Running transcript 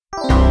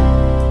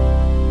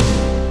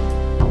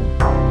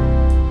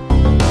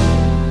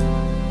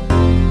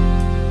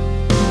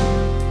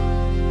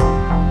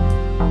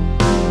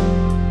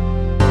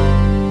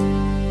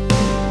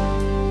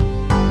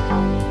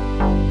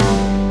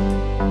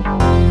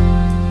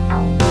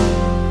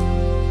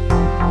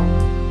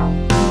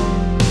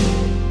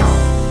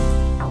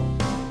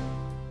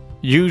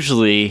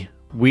Usually,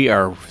 we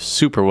are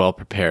super well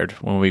prepared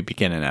when we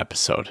begin an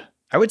episode.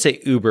 I would say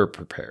uber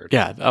prepared.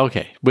 Yeah,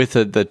 okay. With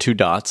the 2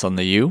 dots on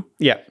the U?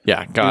 Yeah.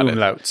 Yeah, got it.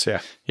 Umlauts,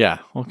 yeah. Yeah,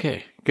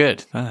 okay,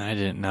 good. I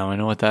didn't know. I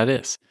know what that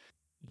is.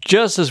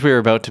 Just as we were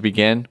about to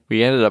begin,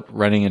 we ended up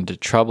running into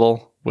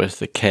trouble with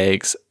the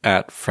kegs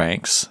at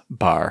Frank's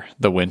bar,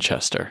 the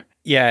Winchester.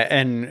 Yeah,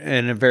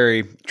 and a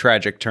very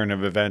tragic turn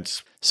of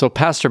events. So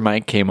Pastor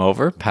Mike came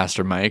over.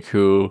 Pastor Mike,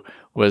 who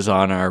was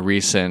on our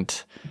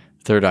recent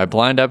Third Eye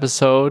Blind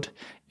episode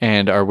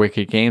and our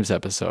Wicked Games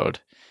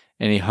episode.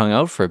 And he hung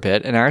out for a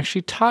bit and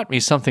actually taught me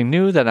something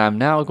new that I'm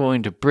now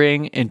going to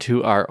bring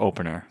into our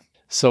opener.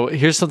 So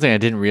here's something I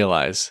didn't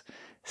realize.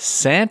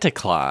 Santa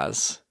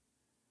Claus,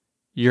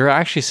 you're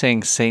actually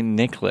saying St.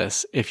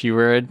 Nicholas if you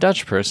were a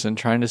Dutch person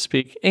trying to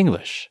speak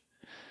English.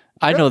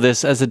 I know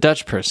this as a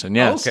Dutch person,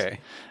 yes.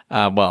 Okay.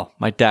 Well,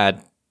 my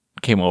dad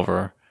came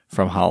over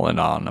from Holland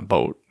on a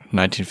boat in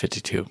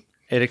 1952.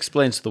 It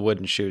explains the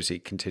wooden shoes he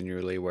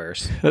continually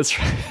wears. That's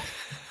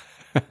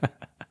right.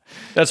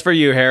 That's for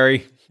you,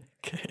 Harry.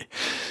 Okay.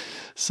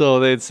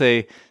 So they'd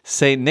say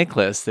St.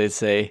 Nicholas. They'd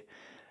say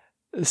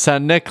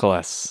St.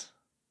 Nicholas.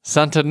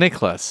 Santa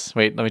Nicholas.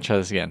 Wait, let me try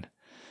this again.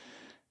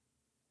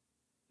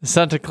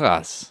 Santa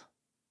Claus.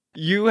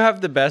 You have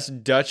the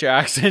best Dutch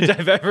accent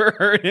I've ever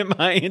heard in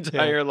my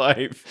entire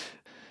life.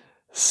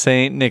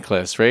 St.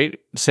 Nicholas, right?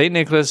 St.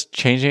 Nicholas,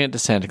 changing it to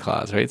Santa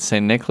Claus, right?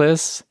 St.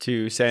 Nicholas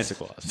To Santa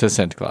Claus. to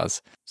Santa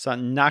Claus.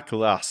 St.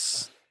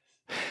 Nicholas.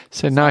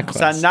 St. Nicholas.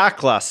 St.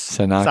 Nicholas.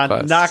 St.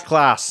 Nicholas. St.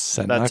 Nicholas.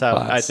 St. That's how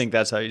Nicholas. I think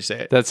that's how you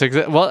say it. That's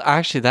well,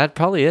 actually, that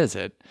probably is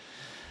it.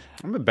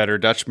 I'm a better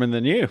Dutchman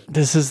than you.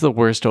 This is the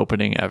worst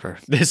opening ever.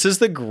 This is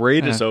the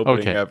greatest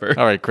opening Okay. ever.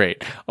 All right,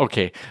 great.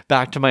 Okay,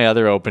 back to my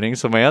other opening.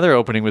 So my other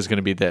opening was going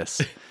to be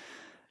this.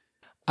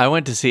 I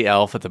went to see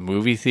Elf at the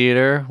movie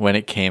theater when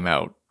it came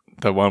out,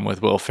 the one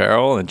with Will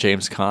Ferrell and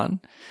James Caan,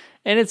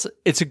 and it's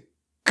a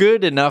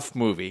good enough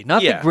movie.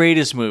 Not the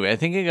greatest movie. I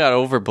think it got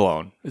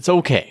overblown. It's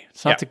okay.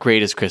 It's not the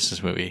greatest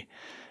Christmas movie,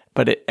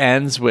 but it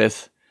ends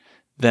with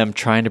them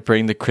trying to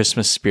bring the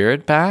Christmas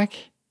spirit back,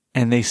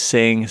 and they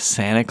sing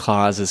Santa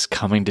Claus is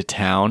coming to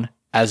town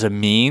as a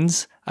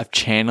means of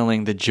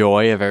channeling the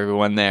joy of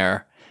everyone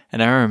there.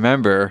 And I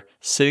remember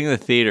sitting in the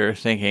theater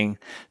thinking,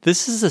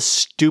 this is the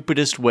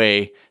stupidest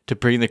way to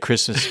bring the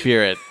Christmas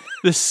spirit.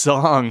 This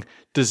song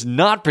does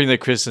not bring the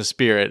Christmas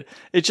spirit.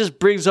 It just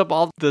brings up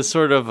all the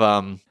sort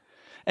of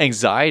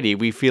anxiety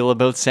we feel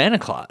about Santa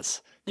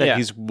Claus. That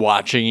he's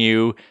watching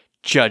you,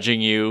 judging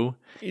you.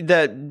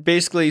 That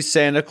basically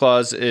Santa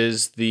Claus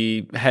is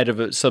the head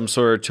of some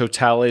sort of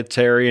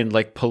totalitarian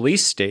like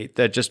police state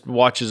that just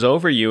watches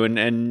over you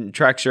and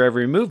tracks your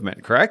every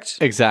movement, correct?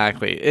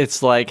 Exactly.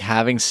 It's like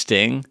having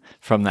Sting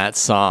from that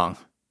song,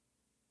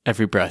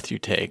 Every Breath You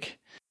Take.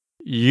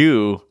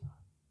 You,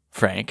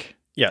 Frank.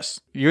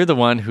 Yes. You're the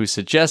one who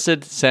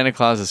suggested Santa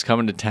Claus is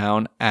coming to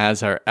town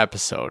as our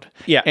episode.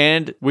 Yeah.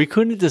 And we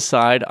couldn't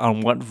decide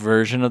on what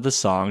version of the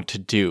song to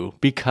do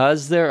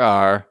because there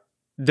are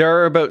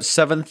about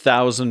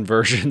 7,000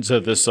 versions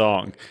of the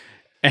song,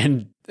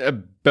 and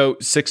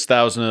about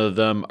 6,000 of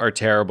them are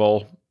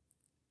terrible.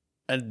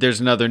 And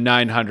there's another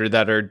 900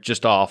 that are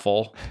just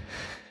awful.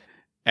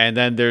 And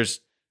then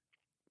there's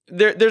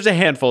a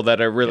handful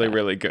that are really,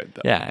 really good,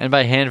 though. Yeah, and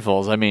by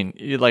handfuls, I mean,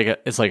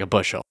 it's like a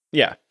bushel.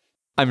 Yeah.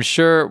 I'm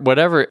sure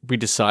whatever we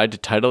decide to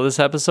title this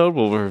episode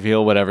will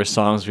reveal whatever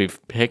songs we've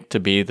picked to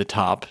be the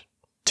top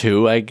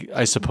 2,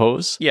 I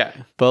suppose. Yeah.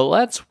 But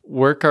let's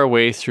work our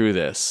way through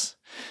this.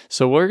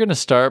 So we're going to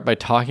start by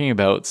talking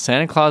about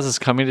Santa Claus is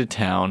coming to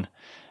town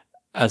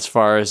as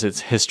far as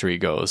its history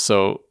goes.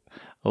 So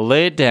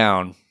lay it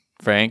down,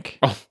 Frank.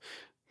 Oh.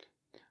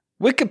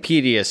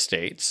 Wikipedia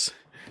states,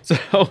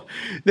 so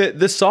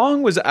the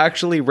song was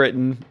actually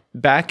written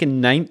back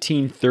in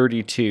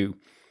 1932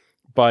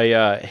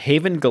 by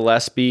Haven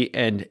Gillespie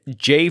and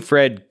J.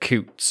 Fred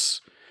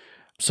Coots.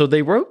 So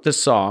they wrote the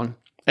song,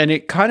 and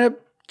it kind of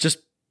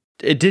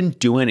it didn't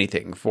do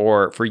anything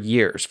for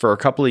years, for a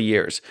couple of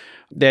years.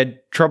 They had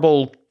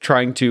trouble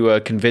trying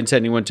to convince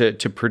anyone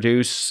to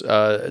produce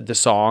the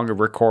song or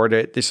record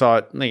it. They saw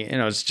it,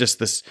 it's just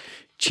this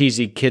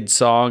cheesy kid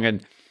song.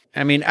 And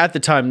I mean, at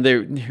the time,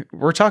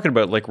 we're talking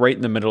about like right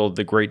in the middle of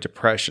the Great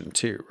Depression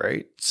too,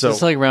 right? So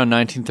it's like around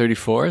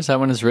 1934. Is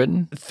that when it's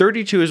written?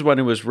 32 is when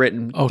it was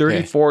written. Okay.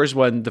 34 is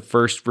when the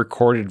first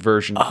recorded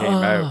version came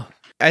out.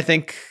 I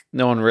think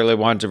no one really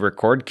wanted to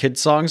record kid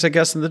songs, I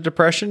guess, in the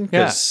Depression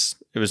because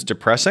it was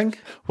depressing.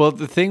 Well,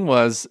 the thing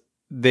was,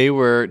 they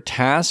were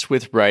tasked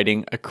with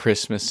writing a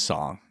Christmas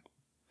song.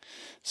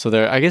 So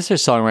I guess they're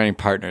songwriting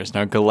partners.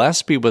 Now,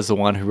 Gillespie was the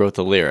one who wrote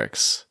the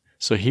lyrics.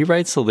 So he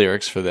writes the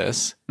lyrics for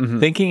this,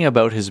 thinking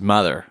about his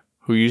mother,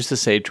 who used to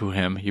say to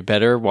him, you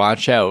better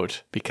watch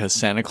out because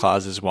Santa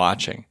Claus is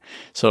watching.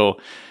 So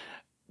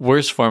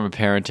worst form of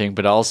parenting,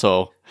 but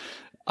also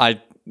I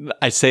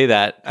say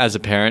that as a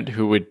parent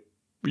who would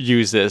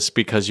use this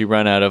because you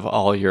run out of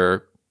all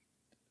your,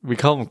 we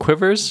call them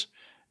quivers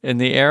in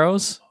the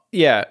arrows.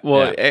 Yeah,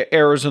 well, Yeah.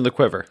 arrows in the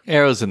quiver.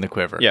 Arrows in the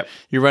quiver. Yep.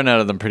 You run out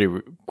of them pretty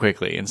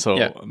quickly. And so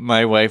Yeah.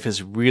 my wife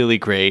is really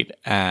great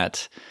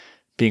at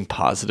being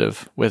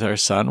positive with our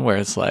son, where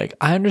it's like,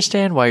 I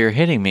understand why you're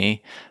hitting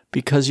me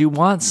because you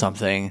want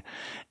something.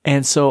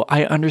 And so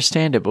I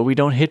understand it, but we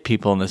don't hit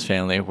people in this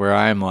family, where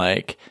I'm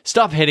like,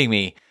 stop hitting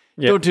me.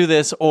 Don't do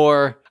this.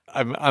 Or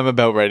I'm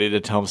about ready to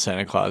tell him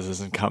Santa Claus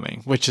isn't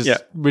coming, which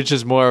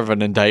is more of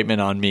an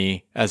indictment on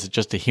me as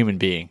just a human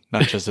being,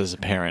 not just as a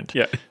parent.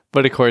 Yeah.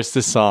 But of course,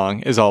 this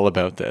song is all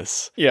about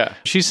this. Yeah.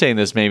 She's saying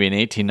this maybe in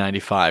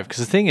 1895,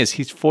 because the thing is,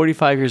 he's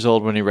 45 years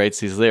old when he writes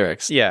these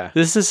lyrics. Yeah.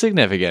 This is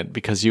significant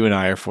because you and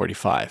I are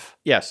 45.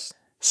 Yes.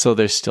 So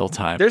there's still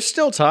time. There's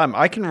still time.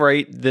 I can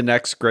write the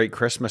next great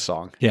Christmas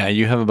song. Yeah,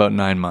 you have about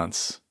 9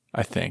 months,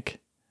 I think.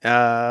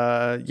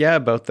 Yeah,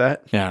 about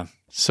that. Yeah.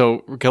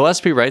 So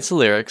Gillespie writes the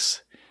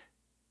lyrics.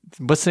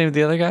 What's the name of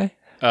the other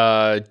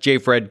guy? J.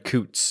 Fred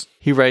Coots.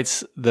 He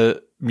writes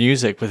the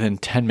music within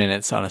 10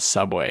 minutes on a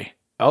subway,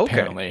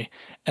 apparently,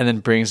 and then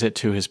brings it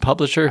to his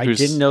publisher. I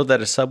didn't know that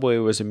a subway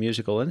was a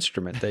musical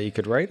instrument that you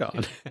could write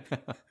on.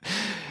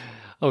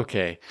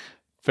 Okay.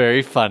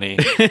 Very funny.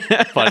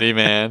 Funny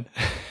man.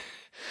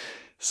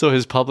 So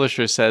his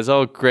publisher says,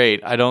 oh,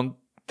 great. I don't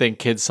think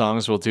kids'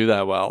 songs will do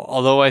that well.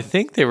 Although I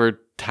think they were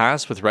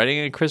tasked with writing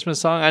a Christmas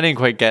song. I didn't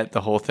quite get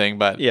the whole thing,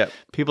 but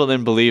people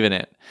didn't believe in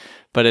it.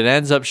 But it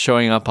ends up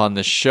showing up on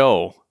the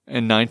show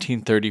in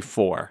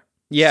 1934.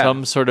 Yeah.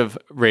 Some sort of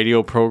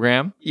radio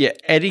program. Yeah,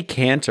 Eddie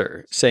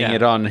Cantor sang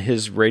it on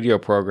his radio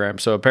program.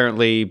 So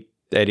apparently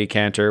Eddie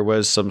Cantor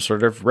was some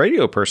sort of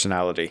radio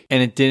personality.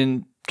 And it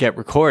didn't get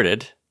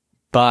recorded,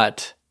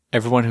 but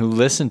everyone who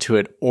listened to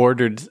it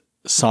ordered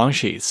song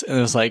sheets. And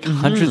it was like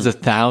hundreds of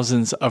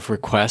thousands of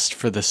requests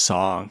for the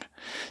song.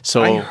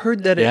 So I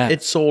heard that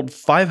it sold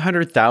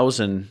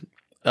 500,000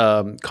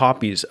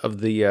 copies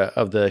of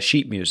the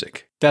sheet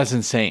music. That's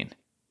insane.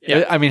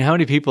 Yeah. I mean, how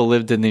many people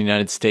lived in the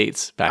United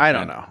States back then? I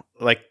don't know.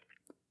 Like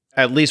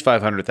at least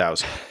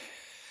 500,000.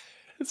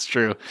 It's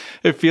true.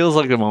 It feels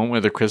like the moment where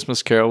the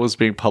Christmas Carol was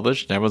being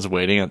published and everyone's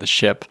waiting on the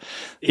ship.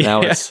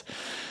 Now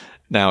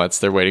it's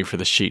they're waiting for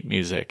the sheet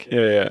music.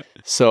 Yeah.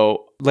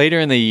 So later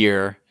in the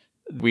year,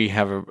 we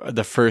have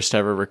the first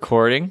ever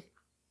recording.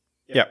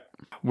 Yeah.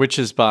 Which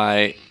is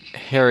by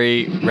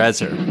Harry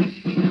Rezer.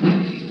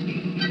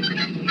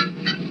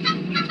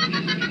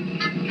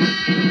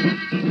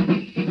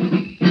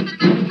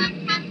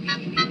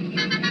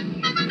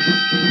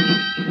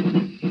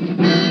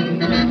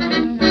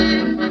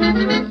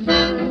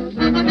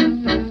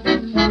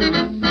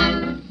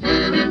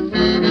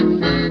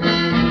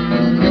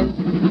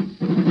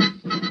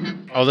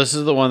 Oh, this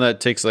is the one that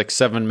takes like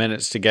 7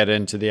 minutes to get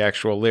into the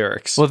actual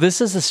lyrics. Well,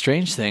 this is a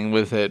strange thing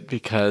with it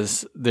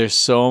because there's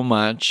so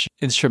much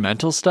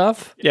instrumental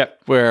stuff. Yeah.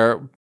 Where,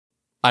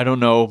 I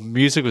don't know,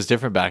 music was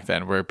different back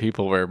then where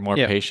people were more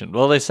patient.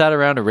 Well, they sat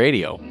around a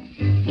radio.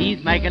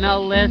 He's making a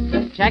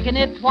list, checking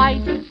it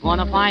twice.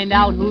 Gonna find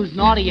out who's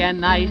naughty and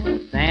nice.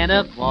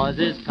 Santa Claus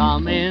is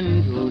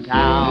coming to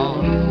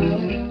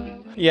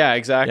town. Yeah,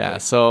 exactly. Yeah,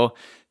 so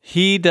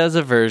he does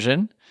a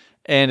version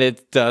and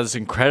it does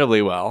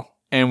incredibly well.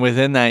 And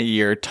within that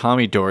year,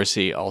 Tommy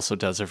Dorsey also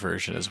does a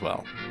version as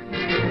well.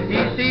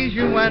 He sees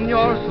you when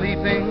you're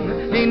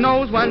sleeping. He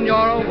knows when you're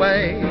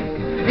away.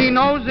 He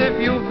knows if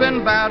you've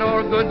been bad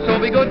or good, so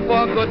be good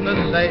for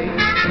goodness sake.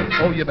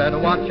 Oh, you better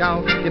watch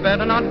out. You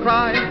better not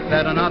cry.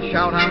 Better not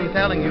shout. I'm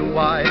telling you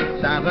why.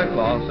 Santa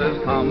Claus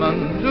is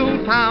coming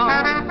to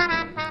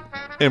town.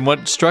 And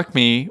what struck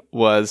me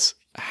was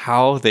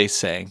how they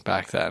sang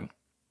back then.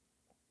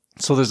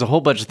 So there's a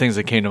whole bunch of things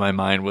that came to my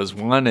mind.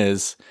 One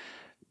is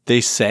they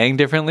sang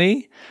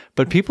differently,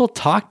 but people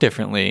talked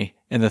differently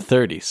in the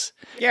 30s.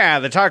 Yeah,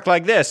 they talk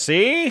like this,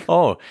 see?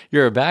 Oh,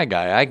 you're a bad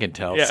guy, I can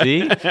tell.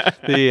 See?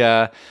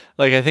 I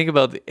think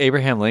about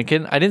Abraham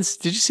Lincoln.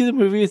 Did you see the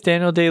movie with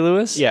Daniel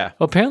Day-Lewis? Yeah.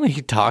 Well, apparently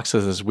he talks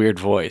with this weird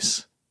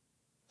voice.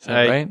 Is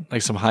that right?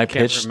 Like some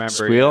high-pitched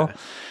squeal. Yeah.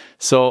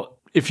 So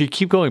if you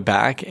keep going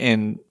back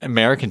in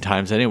American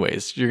times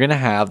anyways, you're going to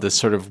have this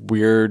sort of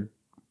weird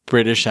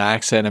British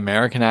accent,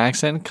 American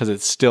accent, because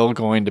it's still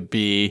going to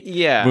be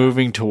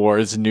moving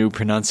towards new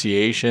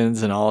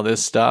pronunciations and all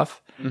this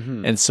stuff.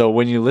 Mm-hmm. And so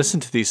when you listen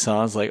to these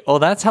songs, like, oh,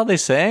 that's how they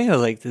sang? I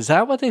was like, is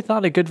that what they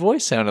thought a good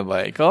voice sounded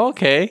like? Oh,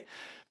 okay.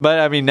 But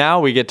I mean, now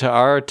we get to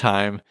our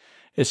time.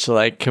 It's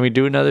like, can we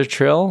do another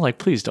trill? Like,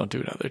 please don't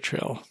do another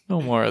trill.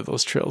 No more of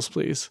those trills,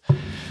 please.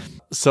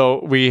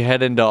 So we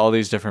head into all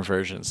these different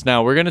versions.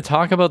 Now we're going to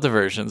talk about the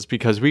versions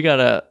because we got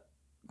to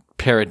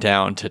pare it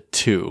down to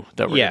two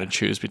that we're going to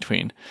choose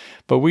between.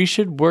 But we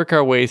should work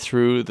our way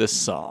through this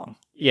song.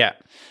 Yeah.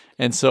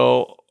 And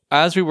so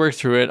as we work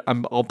through it,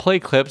 I'll play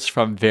clips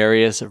from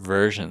various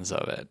versions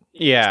of it.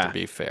 Yeah. Just to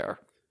be fair.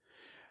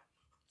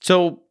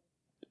 So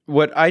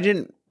what I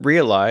didn't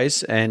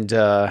realize, and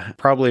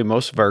probably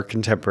most of our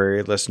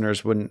contemporary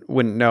listeners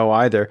wouldn't know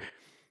either,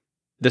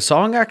 the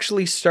song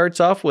actually starts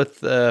off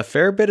with a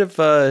fair bit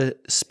of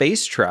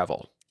space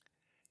travel.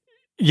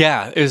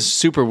 Yeah, it's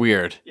super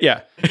weird.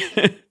 Yeah.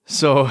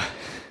 So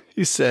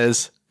he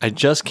says, I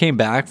just came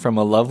back from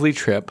a lovely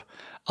trip.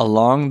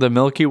 along the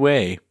Milky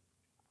Way.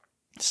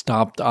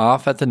 Stopped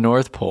off at the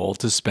North Pole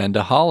to spend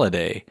a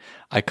holiday.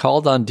 I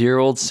called on dear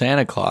old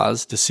Santa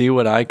Claus to see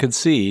what I could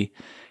see.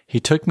 He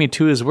took me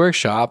to his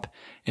workshop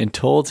and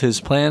told his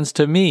plans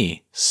to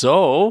me.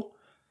 So,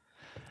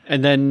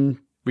 And then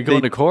we go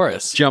into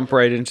chorus. jump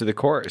right into the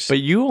chorus. But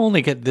you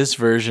only get this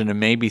version of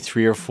maybe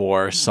 3 or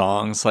 4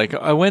 songs. Like,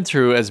 I went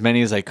through as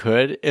many as I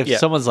could. If Yeah.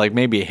 someone's like,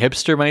 maybe a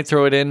hipster might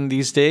throw it in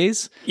these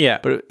days. yeah,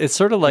 But it's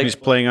sort of like, he's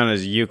playing on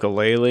his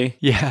ukulele.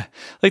 yeah,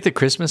 like the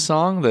Christmas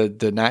song,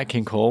 the Nat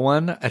King Cole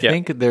one. I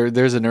think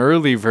there's an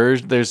early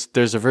version.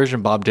 There's a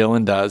version Bob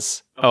Dylan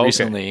does okay.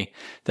 recently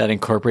that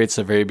incorporates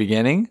the very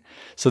beginning.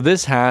 So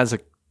this has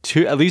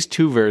at least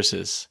 2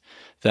 verses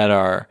that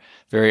are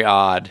very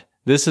odd.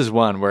 This is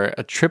one where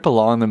a trip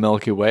along the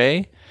Milky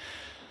Way.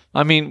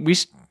 I mean,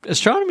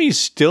 astronomy is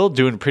still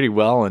doing pretty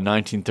well in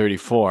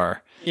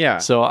 1934. Yeah.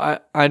 So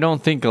I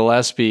don't think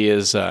Gillespie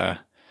is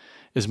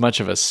much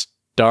of a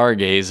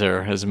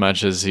stargazer as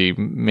much as he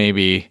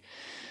maybe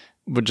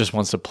just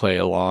wants to play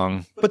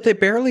along. But they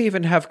barely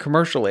even have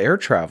commercial air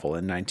travel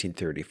in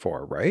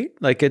 1934, right?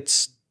 Like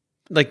it's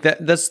like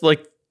that's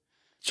like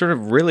sort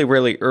of really,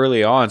 really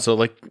early on. So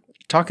like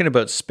talking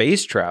about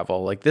space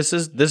travel, like this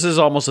is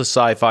almost a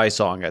sci-fi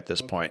song at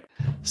this point.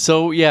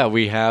 So yeah,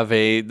 we have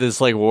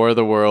this like War of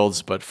the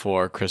Worlds, but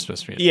for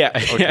Christmas music. Yeah,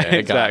 Okay, yeah, I got it.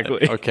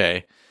 exactly.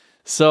 Okay.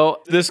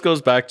 So This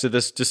goes back to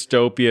this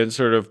dystopian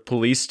sort of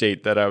police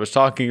state that I was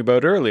talking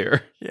about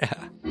earlier. yeah.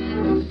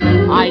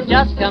 I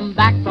just come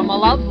back from a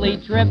lovely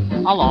trip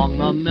along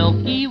the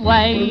Milky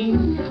Way.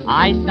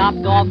 I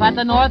stopped off at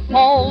the North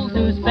Pole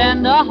to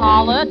spend a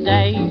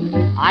holiday.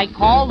 I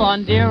called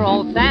on dear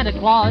old Santa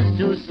Claus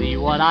to see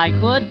what I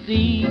could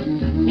see.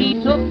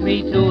 He took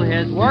me to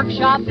his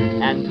workshop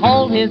and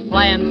told his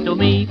plans to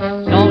me.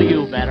 So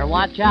you better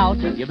watch out,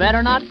 you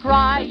better not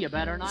cry, you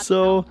better not...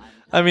 So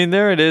I mean,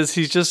 there it is.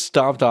 He's just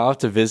stopped off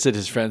to visit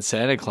his friend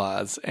Santa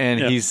Claus,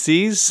 and he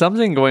sees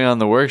something going on in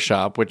the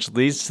workshop, which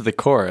leads to the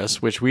chorus,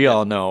 which we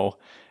all know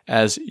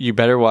as "You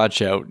better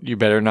watch out, you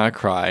better not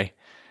cry,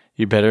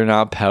 you better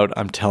not pout.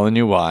 I'm telling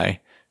you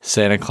why.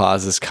 Santa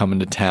Claus is coming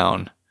to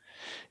town.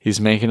 He's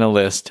making a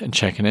list and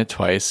checking it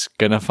twice.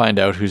 Gonna find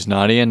out who's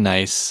naughty and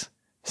nice.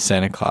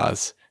 Santa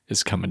Claus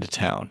is coming to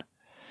town."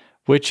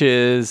 Which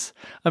is,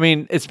 I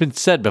mean, it's been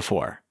said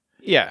before,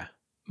 Yeah.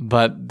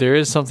 but there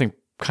is something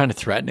kind of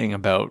threatening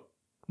about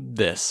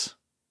this.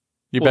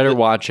 You Well, better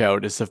watch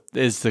out is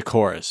the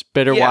chorus.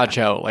 Better Yeah. watch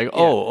out. Like,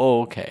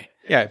 oh, okay.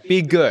 Yeah,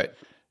 be good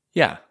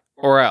Yeah.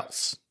 or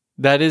else.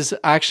 That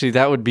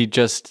would be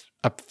just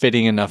a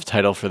fitting enough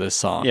title for this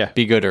song. Yeah.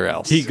 Be good or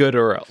else. Be good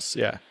or else.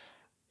 Yeah.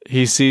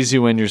 He sees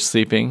you when you're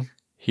sleeping.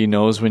 He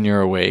knows when you're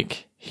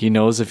awake. He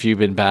knows if you've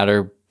been bad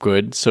or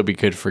good, so be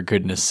good for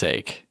goodness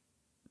sake.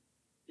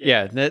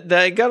 Yeah,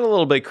 that got a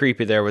little bit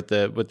creepy there with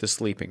the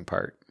sleeping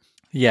part.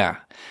 Yeah.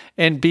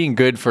 And being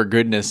good for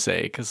goodness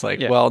sake is like,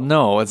 Yeah. well,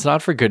 no, it's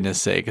not for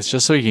goodness sake. It's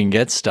just so you can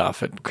get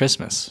stuff at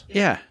Christmas.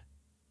 Yeah.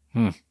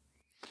 And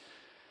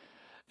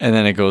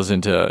then it goes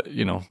into,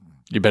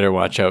 you better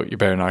watch out, you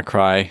better not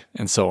cry,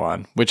 and so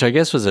on, which I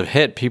guess was a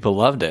hit. People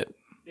loved it.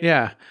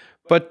 Yeah.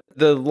 But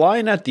the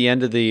line at the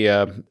end of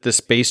the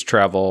space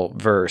travel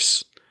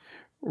verse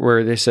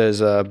where they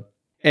says,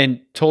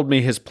 and told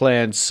me his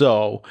plan.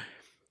 So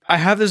I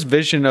have this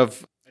vision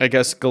of, I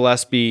guess,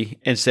 Gillespie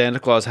and Santa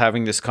Claus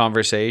having this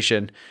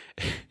conversation.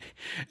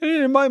 And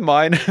in my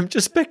mind, I'm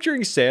just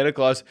picturing Santa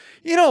Claus.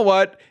 You know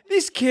what?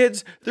 These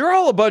kids, they're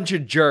all a bunch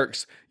of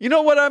jerks. You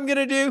know what I'm going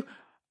to do?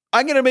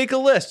 I'm going to make a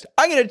list.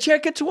 I'm going to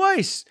check it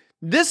twice.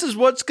 This is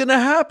what's going to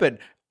happen.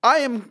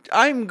 I'm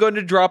going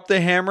to drop the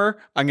hammer.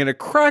 I'm going to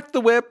crack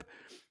the whip.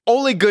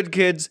 Only good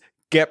kids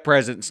get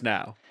presents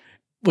now.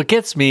 What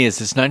gets me is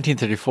this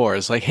 1934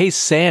 is like, hey,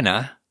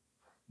 Santa.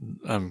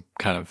 I'm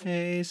kind of,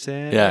 Hey,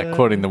 Santa.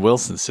 quoting the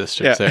Wilson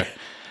sisters there.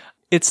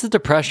 It's the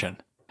Depression.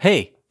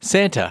 Hey,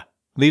 Santa,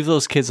 leave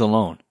those kids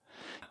alone.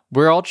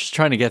 We're all just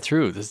trying to get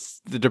through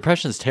this. The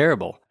Depression's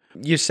terrible.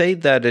 You say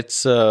that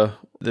it's the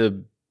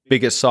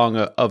biggest song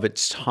of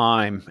its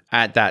time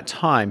at that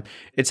time.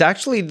 It's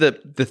actually the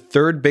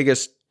third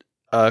biggest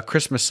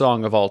Christmas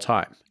song of all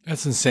time.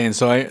 That's insane.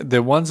 So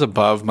the ones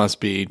above must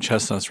be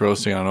Chestnuts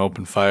Roasting on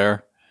Open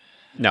Fire.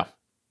 No,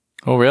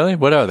 Oh, really?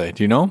 What are they?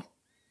 Do you know?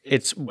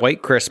 it's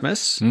White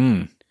Christmas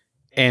and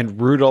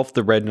Rudolph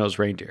the Red-Nosed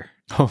Reindeer,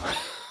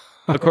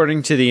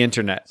 according to the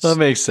internet. That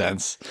makes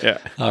sense. Yeah.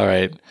 All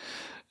right.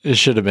 It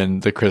should have been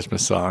the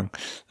Christmas song.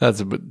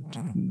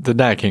 The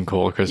Nat King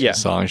Cole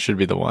Christmas song should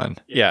be the one.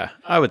 Yeah,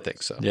 I would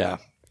think so. Yeah.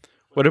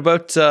 What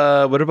about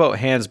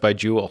Hands by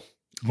Jewel?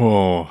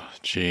 Oh,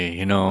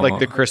 gee, Like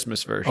the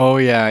Christmas version. Oh,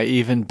 yeah,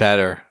 even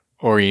better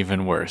or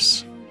even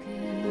worse.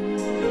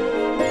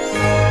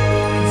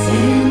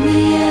 In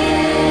the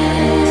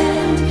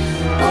end,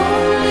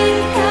 only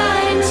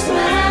kindness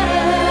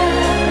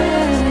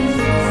matters.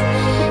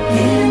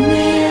 In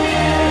the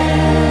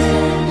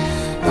end,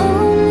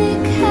 only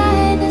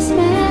kindness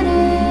matters.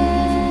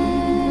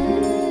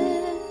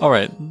 All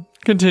right.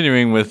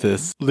 Continuing with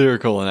this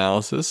lyrical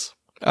analysis,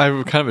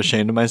 I'm kind of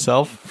ashamed of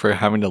myself for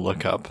having to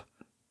look up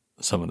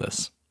some of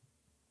this.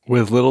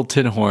 With little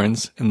tin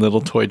horns and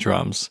little toy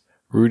drums,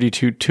 Rudy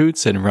Toot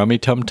Toots and Rummy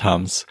Tum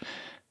Tums,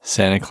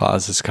 Santa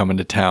Claus is coming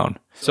to town.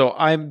 So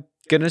I'm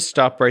going to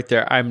stop right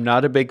there. I'm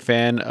not a big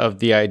fan of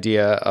the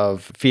idea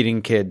of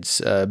feeding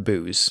kids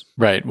booze,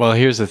 Right. Well,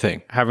 here's the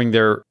thing. having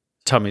their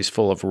tummies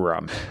full of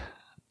rum.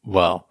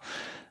 Well,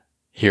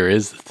 here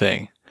is the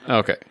thing.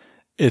 Okay.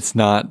 It's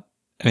not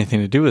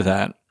anything to do with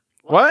that.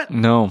 What?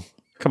 No.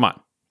 Come on.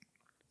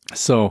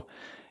 So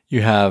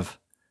you have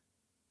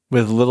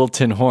with little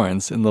tin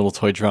horns and little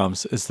toy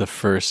drums is the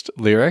first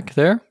lyric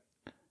there.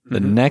 The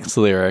next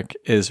lyric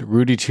is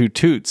Rudy Toot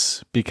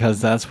Toots,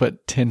 because that's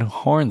what tin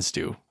horns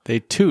do. They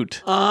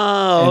toot.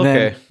 Oh, And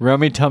okay. then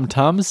Rummy Tum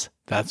Tums,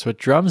 that's what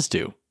drums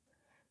do.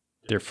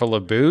 They're full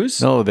of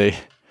booze? No, they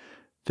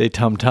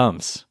tum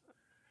tums.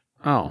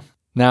 Oh.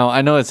 Now,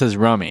 I know it says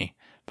rummy,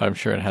 but I'm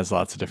sure it has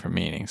lots of different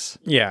meanings.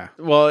 Yeah.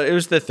 Well, it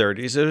was the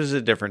 30s. It was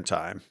a different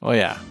time. Oh,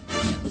 yeah.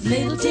 With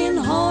little tin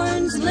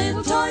horns and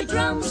little toy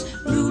drums,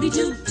 Rudy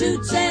Toot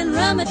Toots and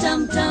Rummy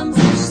Tum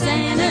Tums,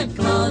 Santa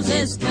Claus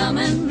is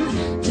coming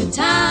to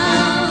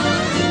town.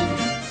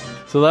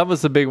 So that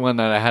was the big one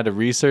that I had to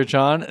research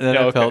on. And then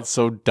I Okay. felt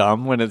so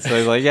dumb when it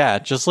says, like, yeah,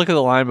 just look at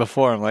the line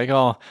before. I'm like,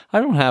 oh, I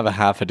don't have a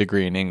half a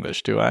degree in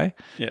English, do I?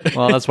 Yeah.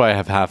 Well, that's why I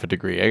have half a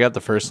degree. I got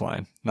the first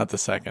line, not the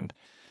second.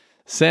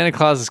 Santa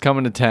Claus is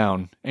coming to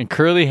town, and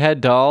curly head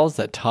dolls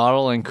that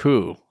toddle and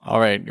coo. All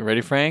right, you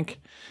ready,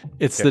 Frank?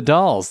 It's the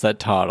dolls that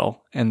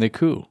toddle and they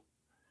coo.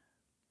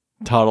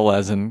 Toddle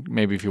as in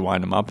maybe if you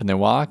wind them up and they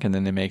walk and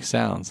then they make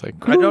sounds like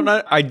coo.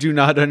 I do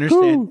not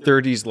understand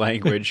 30s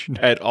language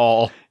at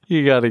all.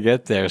 You got to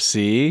get there,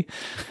 see?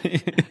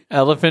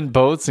 Elephant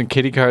boats and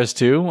kitty cars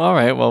too? All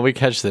right, well, we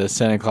catch this.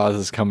 Santa Claus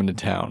is coming to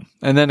town.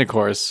 And then, of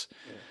course,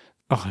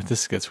 oh,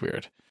 this gets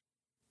weird.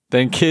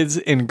 Then kids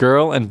in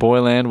girl and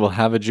boyland will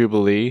have a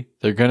jubilee.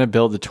 They're going to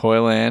build a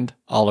toyland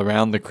all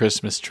around the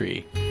Christmas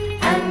tree.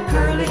 And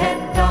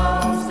curly-head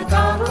dolls that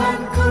toddle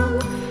and coo,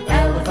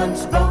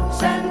 elephants,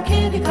 boats, and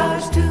kitty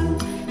cars too.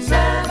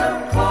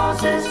 Santa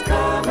Claus is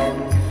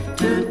coming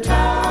to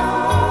town.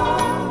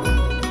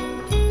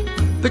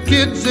 The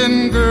kids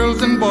and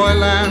girls in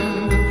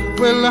Boyland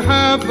will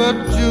have a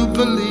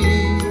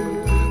jubilee.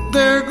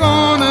 They're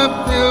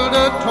gonna build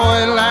a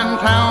toyland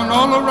town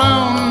all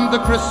around the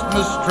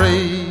Christmas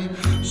tree.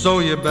 So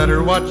you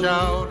better watch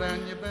out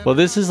and you better... Well,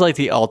 this is like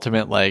the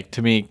ultimate, like,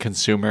 to me,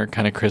 consumer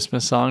kind of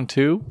Christmas song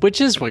too, which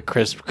is what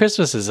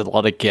Christmas is, a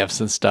lot of gifts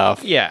and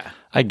stuff. Yeah.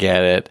 I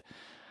get it.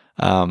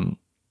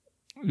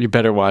 You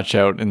better watch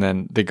out, and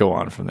then they go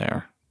on from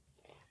there.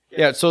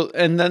 Yeah, so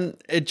and then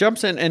it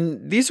jumps in,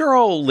 and these are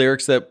all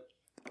lyrics that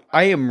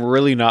I am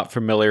really not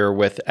familiar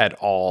with at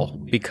all,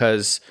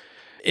 because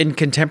in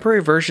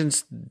contemporary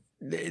versions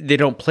they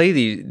don't play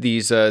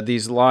these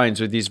lines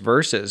or these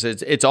verses.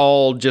 It's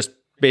all just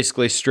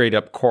basically straight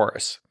up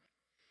chorus.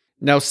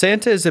 Now,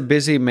 Santa is a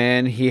busy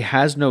man. He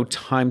has no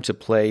time to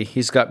play.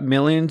 He's got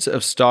millions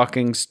of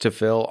stockings to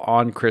fill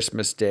on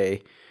Christmas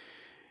Day.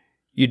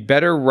 You'd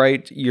better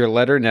write your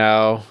letter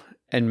now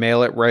and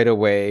mail it right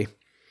away,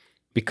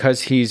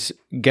 because he's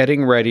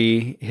getting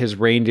ready his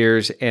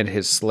reindeers and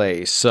his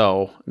sleigh.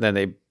 So then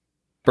they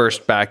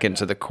burst back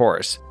into the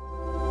chorus.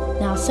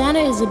 Now Santa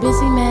is a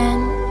busy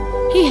man.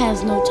 He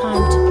has no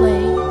time to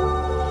play.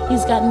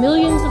 He's got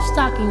millions of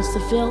stockings to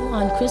fill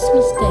on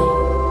Christmas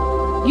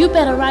Day. You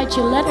better write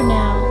your letter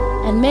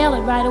now and mail it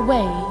right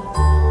away,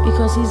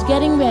 because he's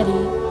getting ready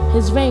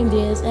his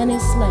reindeers and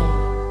his sleigh.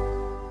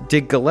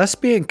 Did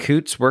Gillespie and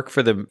Coots work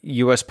for the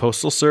U.S.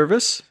 Postal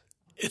Service?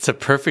 It's a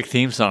perfect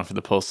theme song for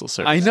the Postal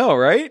Service. I know,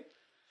 right?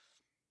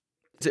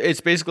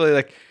 It's basically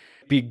like,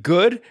 be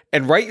good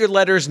and write your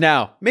letters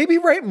now. Maybe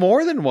write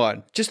more than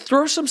one. Just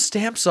throw some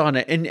stamps on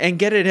it and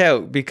get it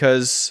out,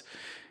 because,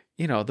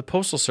 you know, the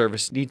Postal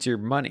Service needs your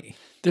money.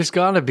 There's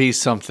got to be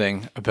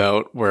something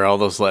about where all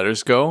those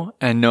letters go.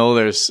 I know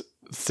there's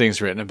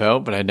things written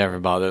about, but I never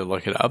bothered to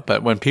look it up.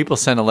 But when people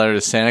send a letter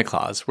to Santa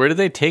Claus, where do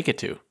they take it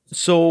to?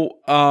 So,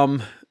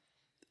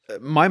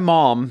 my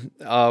mom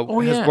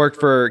has worked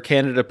for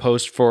Canada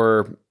Post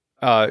for,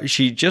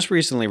 she just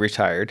recently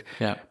retired.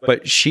 Yeah.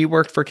 But she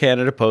worked for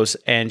Canada Post,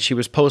 and she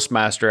was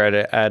postmaster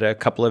at a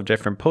couple of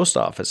different post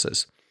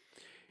offices.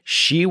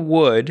 She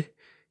would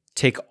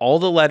take all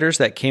the letters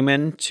that came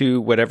in to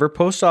whatever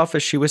post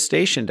office she was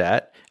stationed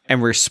at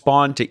and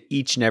respond to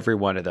each and every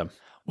one of them.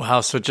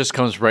 Wow, so it just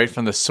comes right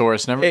from the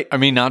source. So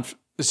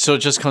it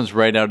just comes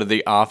right out of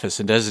the office.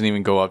 It doesn't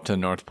even go up to the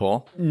North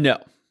Pole. No.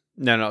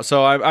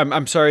 So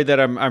I'm sorry that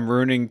I'm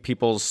ruining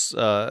people's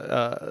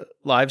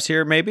lives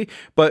here, maybe,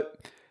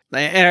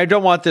 and I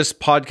don't want this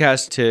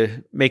podcast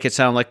to make it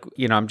sound like,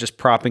 you know, I'm just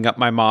propping up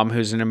my mom,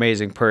 who's an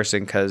amazing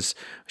person, because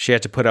she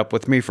had to put up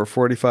with me for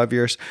 45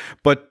 years.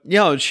 But, you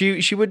know,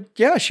 she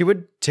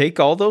would take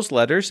all those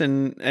letters,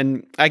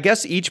 and I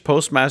guess each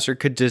postmaster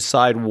could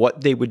decide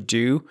what they would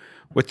do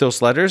with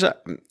those letters.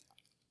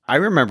 I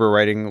remember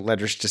writing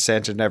letters to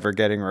Santa, never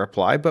getting a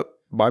reply, but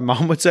my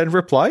mom would send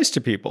replies to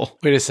people.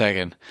 Wait a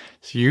second.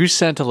 So you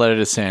sent a letter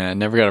to Santa and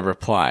never got a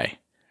reply.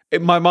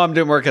 My mom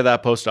didn't work at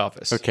that post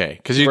office. Okay,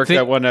 because She you worked think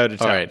at one out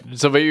of all town. right.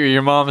 So, but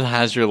your mom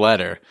has your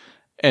letter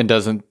and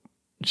doesn't.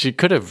 She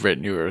could have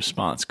written you a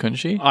response, couldn't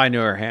she? I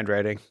knew her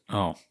handwriting.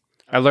 Oh,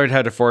 I learned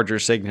how to forge her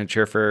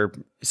signature for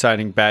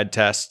signing bad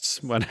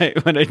tests when I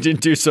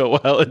didn't do so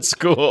well at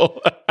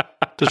school.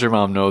 does your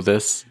mom know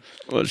this?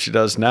 Well, she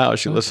does now.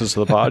 She listens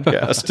to the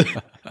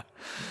podcast.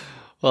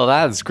 Well,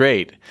 that's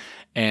great.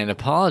 And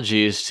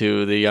apologies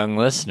to the young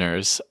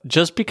listeners.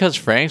 Just because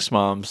Frank's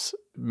mom's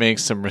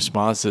makes some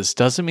responses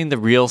doesn't mean the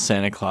real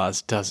Santa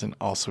Claus doesn't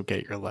also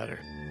get your letter.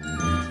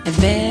 You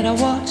better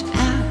watch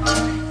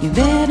out, you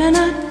better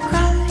not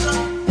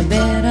cry, you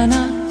better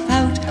not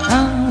pout,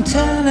 I'm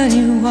telling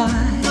you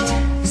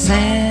why.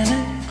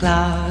 Santa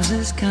Claus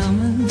is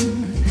coming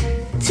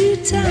to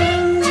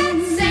town.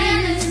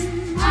 Santa's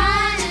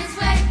on his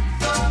way.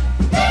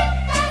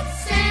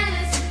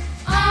 Santa's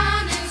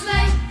on his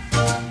way.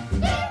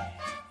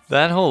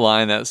 That whole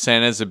line that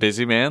Santa's a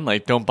busy man,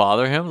 like, don't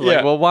bother him. Yeah.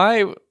 Like, well,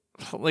 why?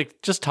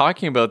 Like, just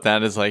talking about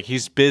that is like,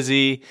 he's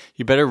busy.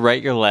 You better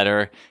write your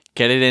letter,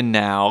 get it in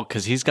now,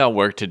 because he's got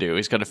work to do.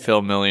 He's got to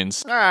fill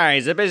millions.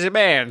 He's a busy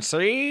man,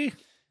 see?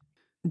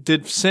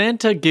 Did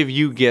Santa give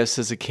you gifts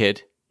as a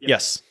kid?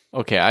 Yes.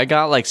 Okay, I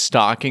got like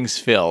stockings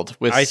filled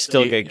with. I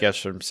still get gifts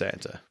from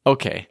Santa.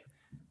 Okay.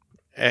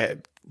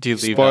 Do you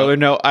leave? Spoiler out?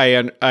 note,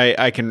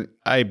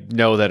 I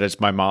know that it's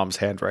my mom's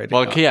handwriting.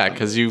 Well, yeah,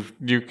 because you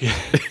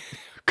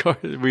of course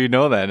we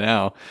know that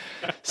now.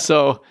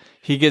 So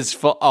he gets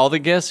all the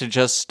gifts or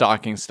just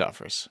stocking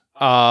stuffers?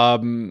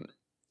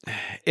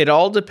 It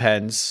all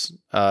depends.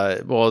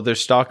 Well, there's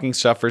stocking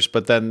stuffers,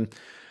 but then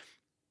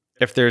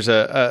if there's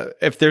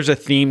a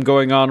theme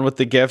going on with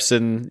the gifts,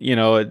 and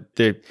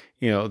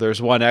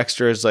there's one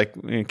extra is like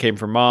it came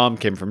from mom,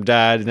 came from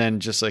dad, and then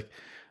just like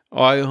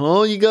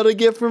you got a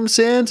gift from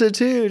Santa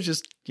too.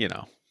 Just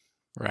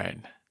Right.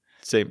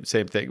 same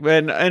thing.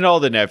 And all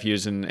the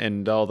nephews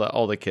and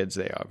all the kids,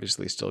 they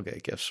obviously still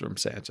get gifts from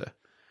Santa.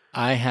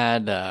 I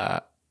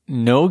had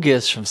no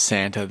gifts from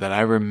Santa that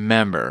I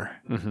remember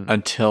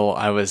until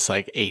I was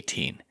like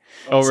 18.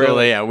 Oh, So,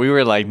 really? yeah, we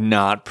were like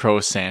not pro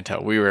Santa.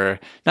 We were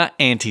not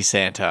anti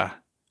Santa,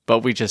 but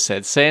we just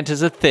said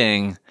Santa's a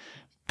thing,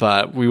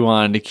 but we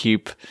wanted to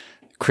keep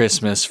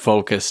Christmas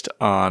focused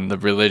on the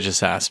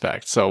religious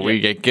aspect. So we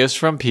get gifts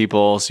from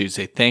people. So you'd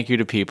say thank you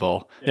to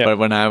people. Yeah. But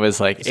when I was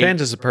like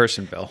Santa's a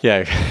person, Bill.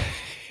 yeah.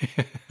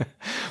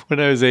 When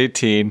I was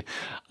 18,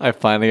 I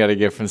finally got a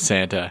gift from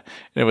Santa.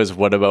 And it was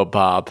What About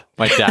Bob,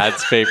 my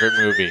dad's favorite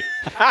movie.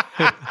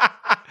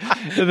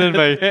 And then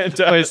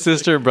my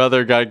sister and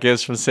brother got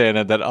gifts from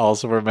Santa that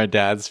also were my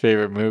dad's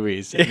favorite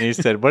movies. And he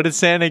said, what did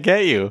Santa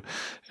get you?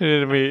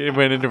 And then it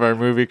went into our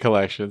movie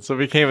collection. So it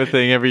became a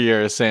thing every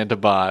year. Santa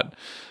bought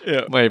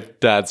my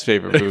dad's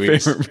favorite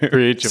movies for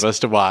each of us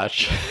to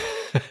watch.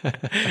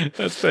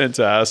 That's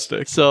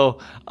fantastic. So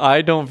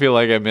I don't feel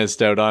like I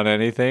missed out on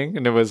anything.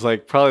 And it was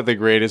like probably the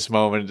greatest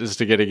moment just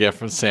to get a gift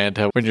from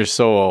Santa when you're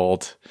so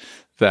old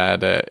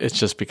that it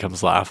just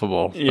becomes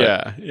laughable. But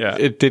Yeah.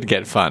 it did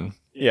get fun.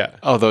 Yeah.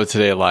 Although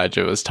today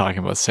Elijah was talking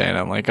about Santa.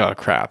 I'm like, oh,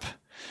 crap.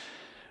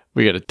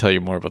 We got to tell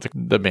you more about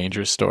the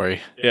manger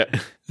story. Yeah.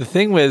 The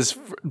thing was,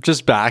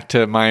 just back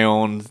to my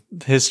own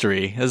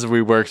history as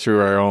we work through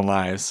our own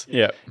lives,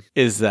 Yeah.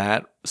 is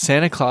that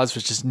Santa Claus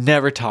was just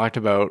never talked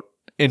about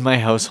in my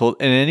household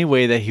in any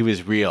way that he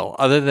was real,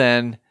 other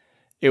than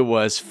it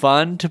was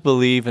fun to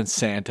believe in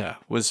Santa.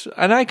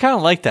 And I kind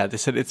of like that. They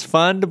said it's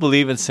fun to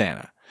believe in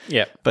Santa.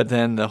 Yeah. But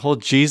then the whole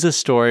Jesus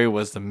story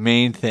was the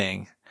main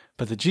thing.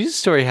 But the Jesus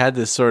story had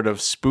this sort of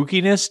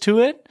spookiness to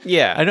it.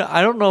 Yeah.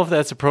 I don't know if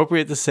that's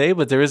appropriate to say,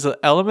 but there is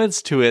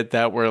elements to it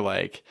that were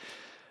like,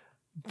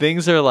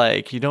 things are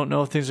like, you don't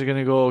know if things are going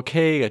to go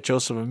okay. You got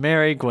Joseph and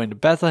Mary going to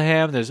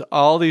Bethlehem. There's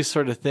all these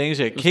sort of things.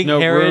 You got King no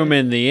Herod. room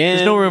in the inn.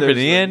 There's no room in There's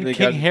the inn. they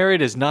King got-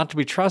 Herod is not to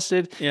be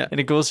trusted. Yeah. And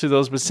it goes through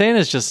those. But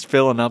Santa's just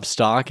filling up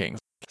stockings.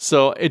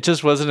 So it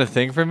just wasn't a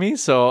thing for me.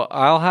 So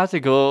I'll have to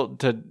go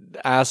to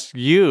ask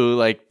you,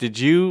 like, did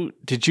you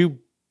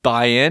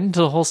buy into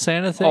the whole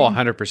Santa thing? Oh,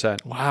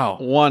 100%. Wow.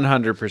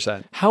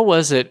 100%. How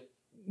was it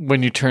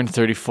when you turned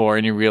 34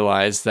 and you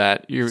realized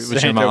that it was your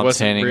Santa mom's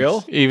wasn't handing,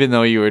 real? even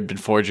though you had been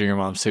forging your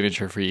mom's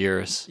signature for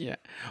years? Yeah.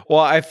 Well,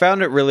 I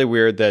found it really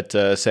weird that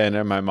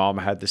Santa and my mom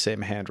had the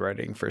same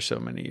handwriting for so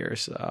many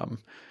years.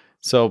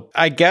 So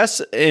I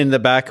guess in the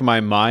back of my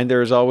mind, there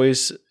was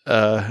always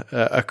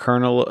a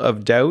kernel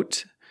of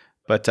doubt,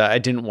 but I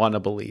didn't want to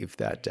believe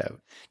that doubt.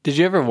 Did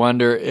you ever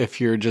wonder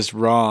if you're just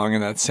wrong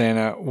and that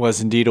Santa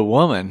was indeed a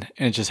woman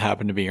and it just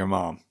happened to be your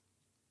mom?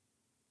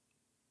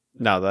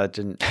 No, that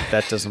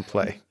doesn't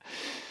play.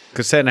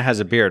 Because Santa has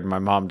a beard and my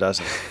mom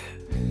doesn't.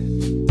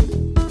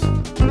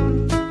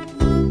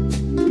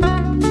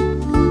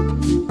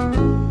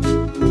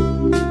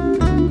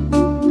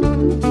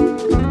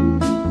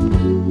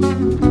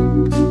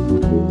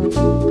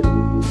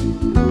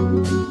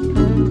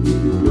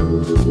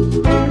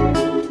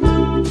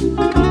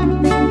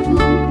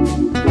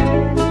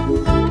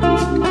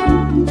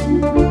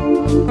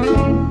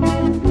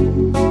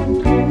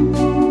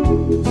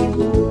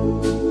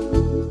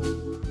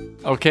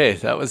 Okay,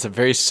 that was a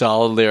very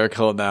solid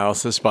lyrical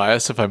analysis by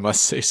us, if I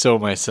must say so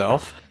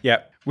myself. Yeah,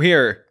 we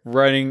are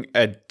running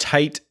a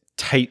tight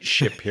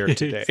ship here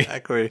today.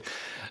 Exactly.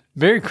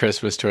 Merry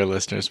Christmas to our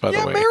listeners, by the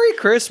way. Merry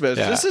Christmas.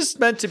 Yeah. This is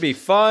meant to be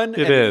fun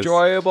and is.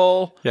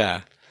 enjoyable.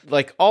 Yeah.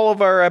 Like all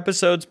of our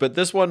episodes, but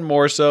this one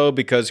more so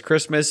because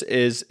Christmas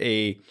is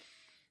a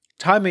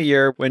time of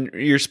year when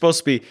you're supposed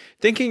to be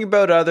thinking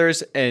about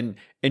others and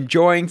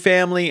enjoying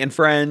family and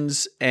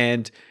friends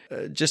and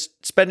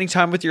just spending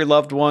time with your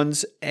loved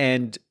ones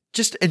and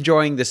just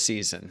enjoying the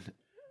season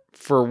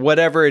for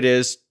whatever it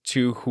is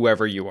to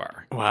whoever you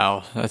are.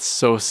 Wow, that's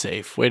so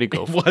safe. Way to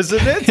go.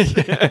 Wasn't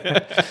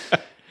it?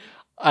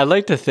 I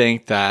like to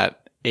think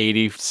that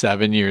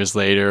 87 years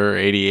later or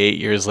 88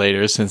 years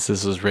later since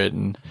this was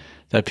written,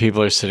 that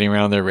people are sitting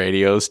around their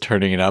radios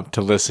turning it up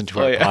to listen to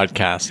our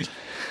podcast.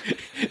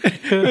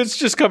 It's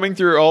just coming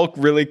through all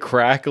really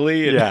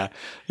crackly. And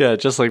Yeah,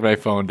 just like my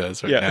phone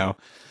does right Yeah. now.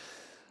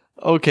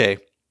 Okay,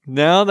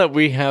 now that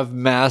we have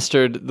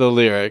mastered the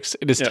lyrics,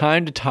 it is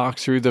time to talk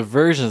through the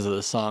versions of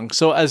the song.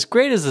 So as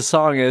great as the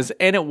song is,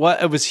 and it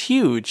was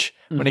huge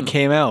when it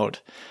came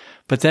out,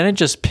 but then it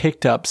just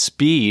picked up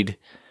speed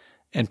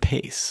and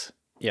pace.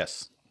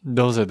 Yes,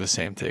 Those are the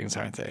same things,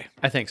 aren't they?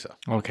 I think so.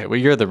 Okay, well,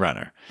 you're the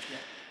runner.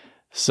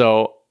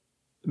 So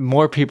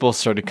more people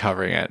started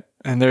covering it,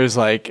 and there's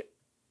like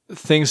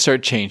things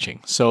start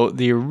changing. So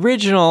the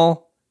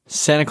original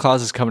Santa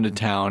Claus is Coming to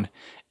Town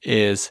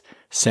is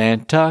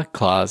Santa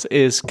Claus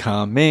is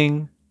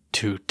coming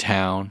to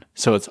town.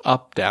 So it's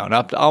up, down,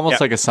 up, almost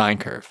like a sine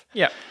curve.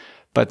 Yeah.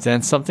 But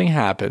then something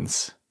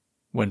happens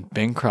when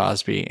Bing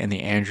Crosby and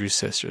the Andrews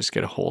sisters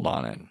get a hold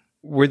on it.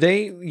 Were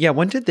they? Yeah.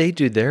 When did they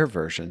do their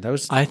version? That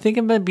was. I think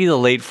it might be the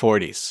late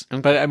 40s. Okay.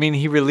 But I mean,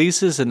 he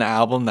releases an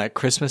album, that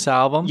Christmas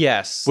album.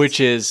 Yes. Which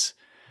is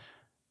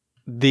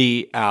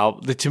the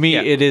album. To me,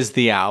 Yeah. it is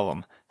the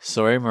album.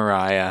 Sorry,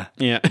 Mariah.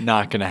 Yeah.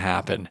 Not going to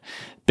happen.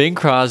 Bing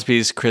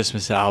Crosby's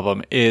Christmas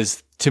album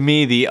is, to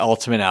me, the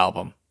ultimate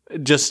album.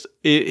 Just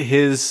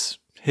his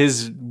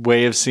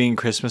way of singing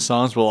Christmas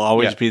songs will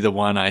always Yeah. be the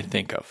one I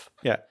think of.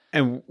 Yeah.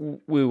 And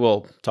we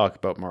will talk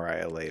about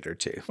Mariah later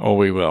too. Oh,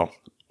 we will.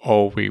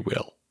 Oh, we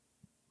will.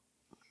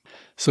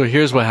 So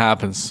here's what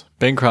happens.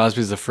 Bing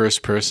Crosby is the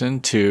first person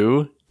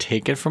to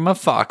take it from a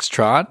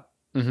foxtrot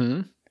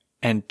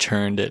and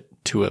turned it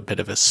to a bit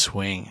of a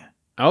swing.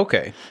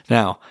 Okay.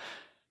 Now,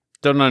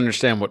 Don't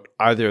understand what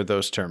either of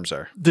those terms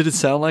are. did it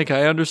sound like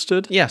I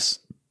understood? Yes.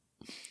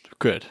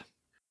 Good.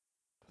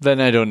 Then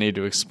I don't need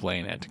to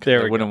explain it. 'Cause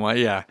There I we wouldn't want,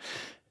 yeah.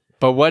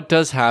 But what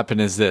does happen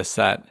is this,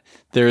 that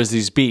there is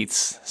these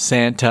beats.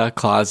 Santa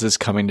Claus is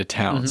coming to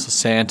town. So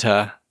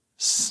Santa,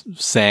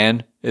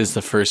 San is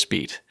the first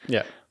beat.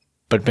 Yeah.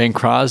 But Bing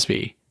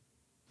Crosby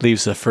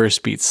leaves the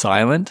first beat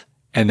silent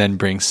and then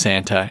brings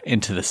Santa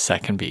into the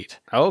second beat.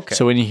 Okay.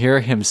 So when you hear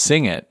him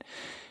sing it,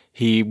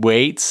 he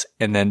waits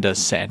and then does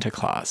Santa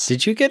Claus.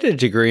 Did you get a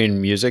degree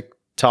in music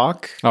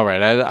talk? All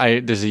right. I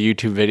there's a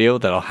YouTube video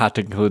that I'll have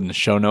to include in the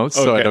show notes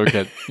so I Okay. don't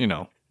get,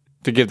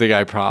 to give the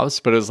guy props.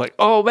 But it was like,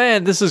 oh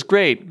man, this is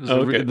great. It was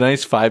Okay. a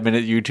nice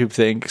 5-minute YouTube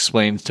thing,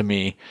 explains to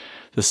me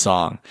the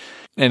song.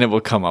 And it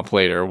will come up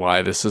later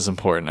why this is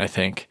important, I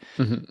think.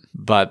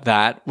 But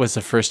that was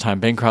the first time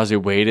Bing Crosby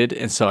waited.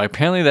 And so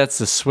apparently that's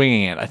the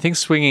swinging it. I think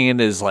swinging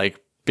it is like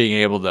being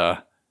able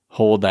to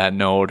hold that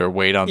note or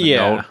wait on the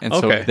Yeah, note. And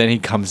so okay. then he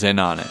comes in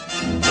on it.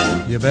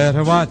 You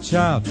better watch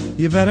out.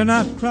 You better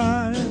not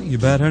cry. You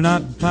better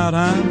not pout.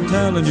 I'm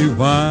telling you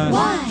why.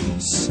 Why?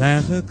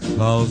 Santa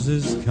Claus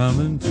is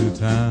coming to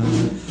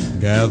town.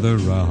 Gather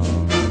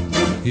round.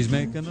 He's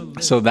making a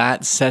list. So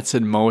that sets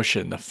in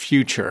motion the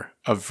future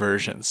of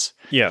versions.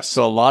 Yes.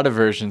 So a lot of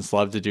versions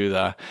love to do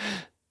the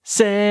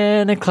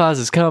Santa Claus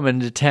is coming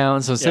to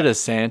town. So instead Yeah. of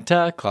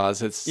Santa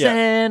Claus, it's Yeah.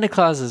 Santa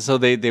Claus. So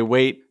they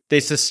wait. they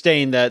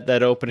sustain that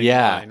opening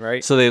line,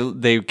 right? So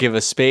they give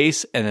a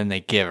space and then they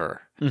give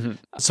her. Mm-hmm.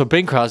 So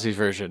Bing Crosby's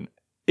version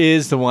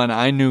is the one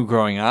I knew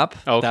growing up.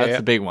 Okay, That's yeah.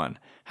 the big one.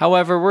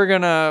 However,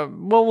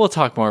 we'll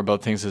talk more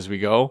about things as we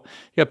go.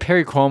 Yeah,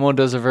 Perry Como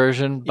does a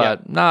version,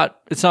 but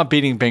it's not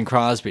beating Bing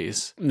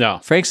Crosby's. No.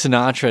 Frank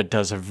Sinatra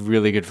does a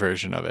really good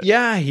version of it.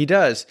 Yeah, he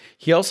does.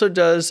 He also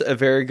does a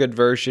very good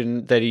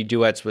version that he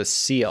duets with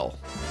Seal.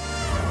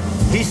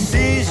 He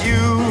sees you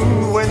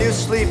when you're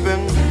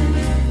sleeping.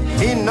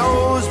 He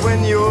knows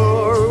when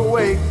you're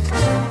awake.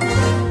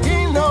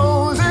 He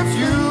knows if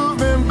you've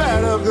been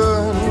bad or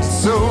good.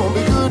 So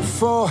be good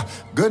for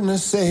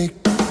goodness sake.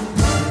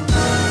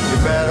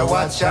 You better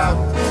watch out.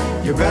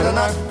 You better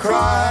not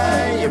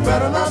cry. You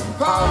better not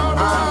pout.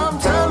 I'm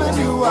telling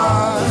you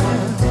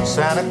why.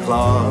 Santa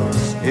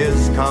Claus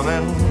is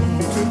coming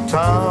to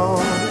town.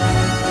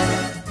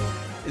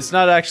 It's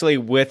not actually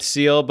with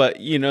Seal, but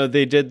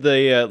they did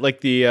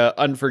the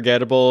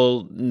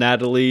unforgettable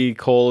Natalie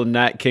Cole and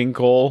Nat King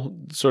Cole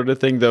sort of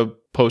thing, the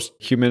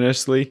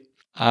posthumously.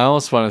 I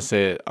almost want to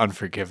say it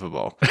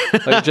unforgivable.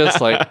 Like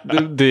just like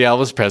the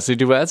Elvis Presley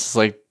duets. It's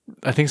like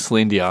I think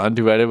Celine Dion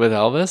duetted with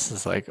Elvis.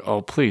 It's like,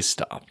 oh, please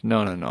stop.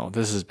 No.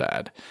 This is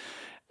bad.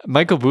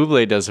 Michael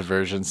Bublé does a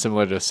version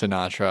similar to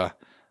Sinatra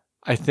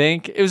I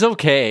think it was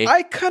okay.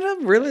 I kind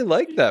of really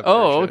like that.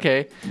 Oh, version.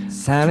 okay.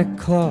 Santa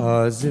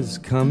Claus is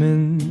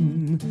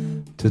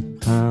coming to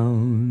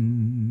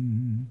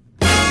town.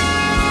 You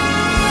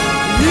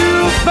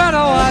better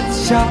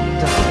watch out.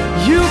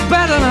 You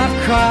better not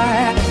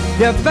cry.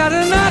 You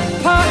better not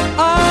pout.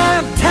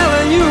 I'm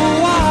telling you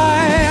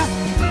why.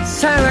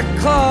 Santa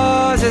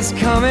Claus is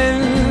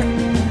coming.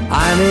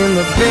 I mean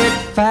the big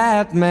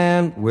fat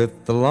man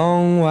with the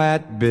long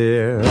white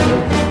beard.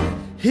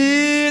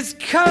 He's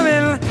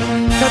coming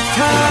to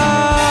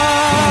town.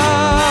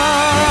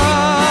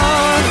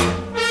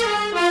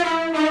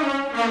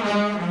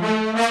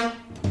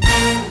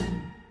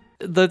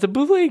 The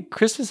Buble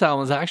Christmas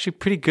album is actually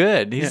pretty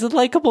good. He's a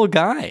likable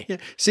guy. Yeah.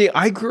 See,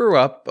 I grew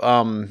up.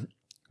 One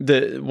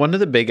of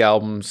the big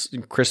albums,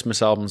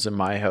 Christmas albums in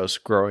my house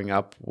growing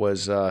up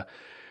was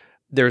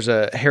there's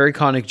a Harry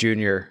Connick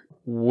Jr.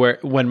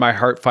 When My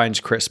Heart Finds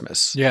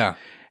Christmas. Yeah.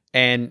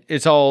 And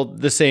it's all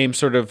the same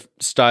sort of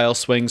style,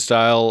 swing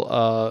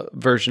style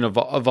version of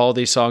all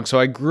these songs. So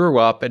I grew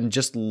up and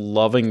just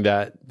loving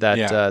that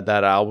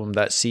album,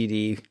 that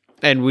CD.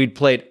 And we'd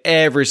play it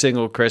every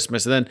single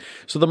Christmas. And then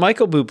so the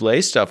Michael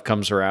Bublé stuff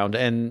comes around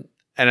and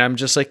I'm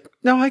just like,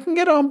 no, I can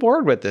get on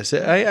board with this.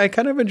 I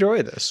kind of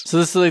enjoy this. So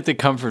this is like the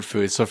comfort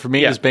food. So for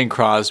me, it was Bing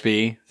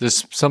Crosby.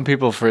 There's some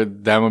people, for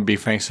them would be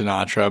Frank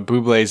Sinatra.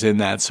 Bublé's in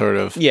that sort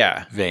of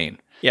vein.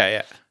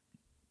 Yeah.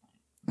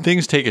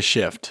 Things take a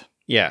shift.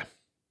 Yeah.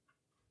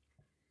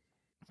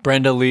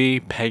 Brenda Lee,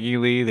 Peggy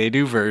Lee, they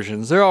do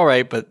versions. They're all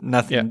right, but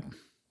nothing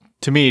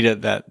to me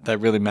that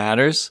really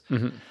matters.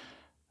 Mm-hmm.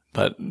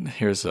 But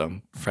here's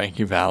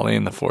Frankie Valli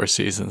and the Four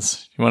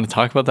Seasons. You want to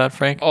talk about that,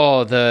 Frank?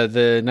 Oh,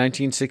 the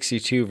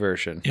 1962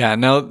 version. Yeah.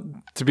 Now,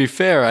 to be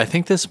fair, I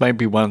think this might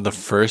be one of the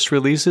first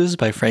releases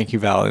by Frankie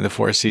Valli and the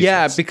Four Seasons.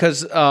 Yeah,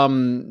 because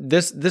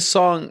this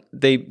song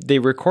they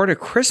record a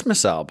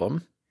Christmas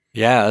album.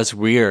 Yeah, that's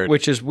weird.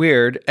 Which is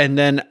weird. And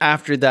then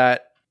after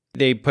that,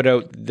 they put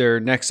out their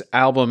next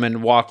album,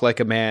 and Walk Like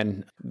a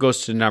Man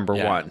goes to number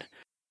one.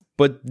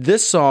 But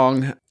this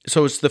song,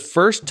 so it's the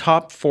first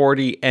top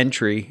 40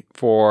 entry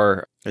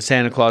for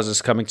Santa Claus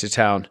is Coming to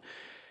Town.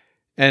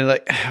 And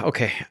like,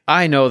 okay,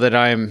 I know that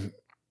I'm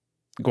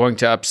going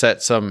to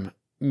upset some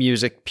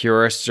music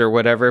purists or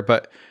whatever,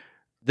 but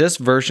this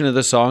version of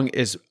the song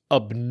is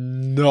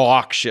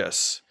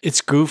obnoxious.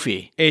 It's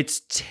goofy.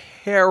 It's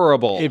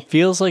terrible. It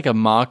feels like a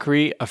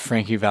mockery of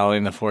Frankie Valli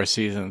and the Four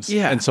Seasons.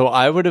 Yeah. And so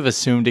I would have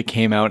assumed it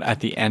came out at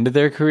the end of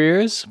their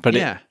careers, but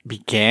it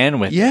began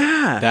with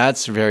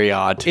That's very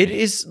odd to me. It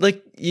is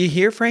like you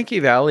hear Frankie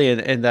Valli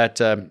and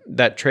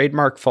that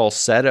trademark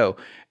falsetto,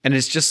 and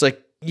it's just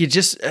like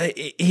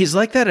he's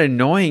like that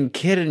annoying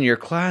kid in your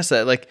class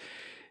that like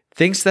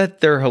thinks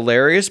that they're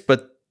hilarious,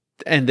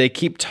 and they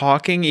keep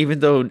talking even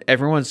though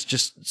everyone's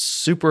just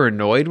super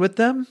annoyed with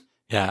them.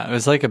 Yeah, it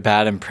was like a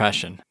bad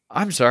impression.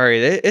 I'm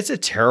sorry, it's a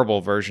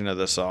terrible version of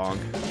the song.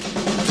 When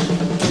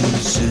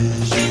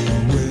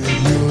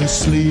you're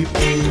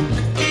sleeping,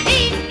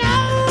 he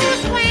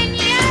knows when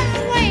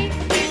you're awake.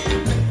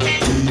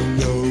 He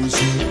knows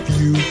if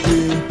you've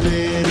been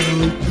bad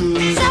or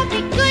good. So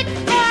be good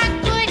for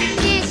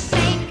goodness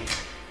sake.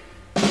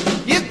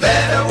 You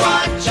better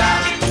watch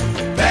out.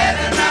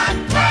 Better not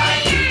cry.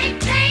 I ain't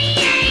telling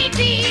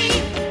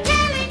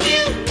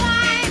you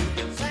why.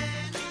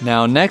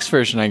 Now, next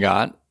version I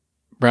got,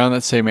 around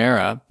that same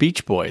era,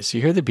 Beach Boys.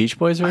 You hear the Beach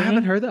Boys version? I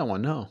haven't heard that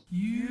one, no.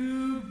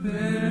 You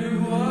better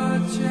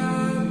watch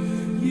out.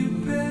 You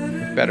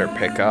better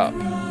pick up.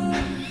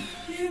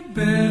 You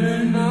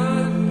better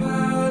not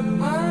pout.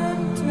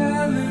 I'm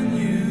telling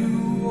you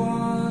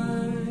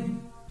why.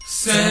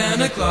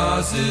 Santa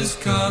Claus is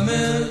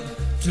coming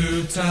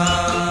to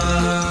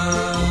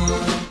town.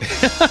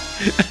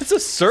 That's a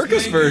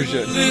circus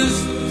version.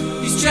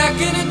 He's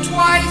checking it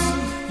twice.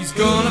 He's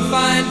gonna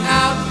find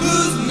out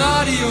who's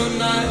naughty or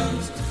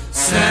nice.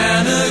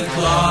 Santa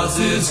Claus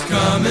is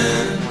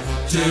coming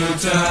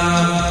to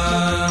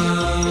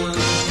town.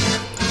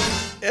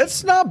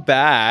 It's not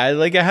bad.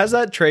 Like it has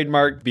that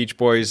trademark Beach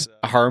Boys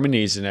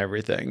harmonies and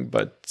everything,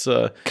 but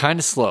kind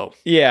of slow.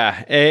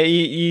 Yeah,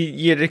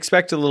 you'd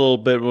expect a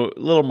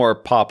little more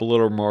pop, a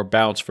little more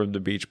bounce from the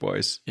Beach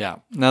Boys. Yeah.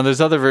 Now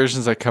there's other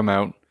versions that come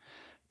out,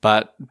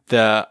 but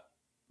the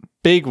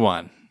big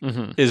one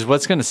is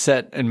what's going to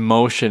set in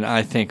motion,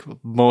 I think,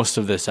 most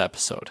of this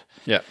episode.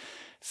 Yeah.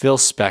 Phil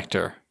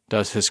Spector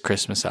does his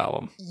Christmas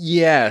album.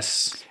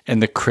 Yes.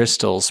 And the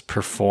Crystals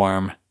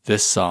perform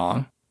this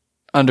song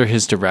under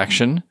his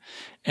direction,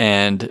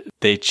 and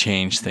they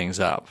change things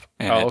up.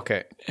 And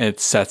okay.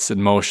 It sets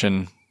in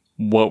motion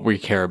what we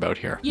care about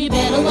here. You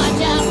better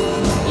watch out.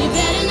 You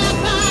better not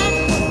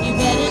cry. You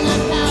better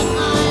not pout.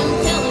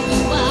 I'm telling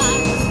you why.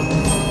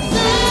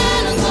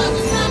 Santa Claus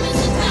is coming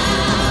to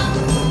town.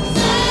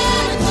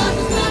 Santa Claus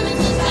is coming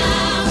to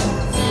town.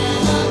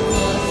 Santa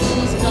Claus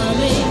is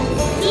coming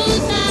to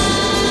town.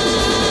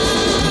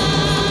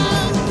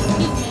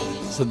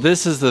 So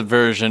this is the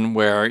version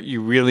where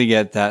you really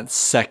get that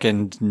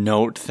second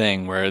note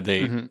thing where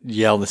they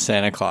yell to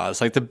Santa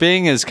Claus. Like the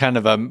Bing is kind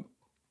of a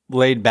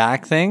laid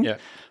back thing,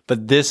 but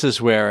but this is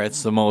where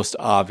it's the most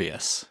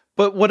obvious.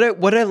 But what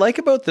I like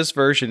about this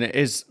version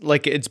is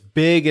like it's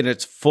big and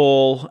it's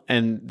full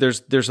and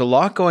there's a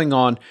lot going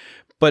on,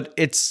 but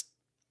it's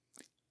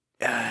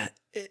the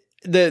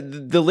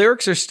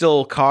lyrics are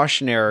still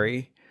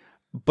cautionary,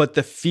 but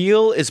the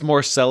feel is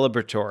more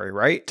celebratory,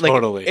 right? Like,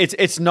 Totally.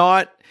 It's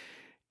not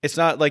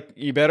like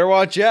you better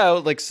watch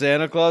out, like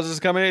Santa Claus is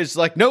coming. It's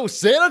like, no,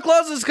 Santa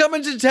Claus is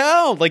coming to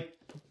town. Like,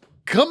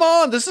 come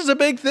on, this is a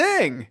big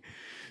thing.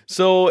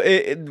 So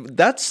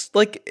that's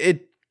like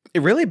it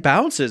really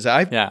bounces.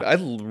 I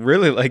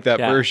really like that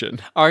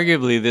version.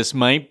 Arguably, this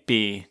might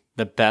be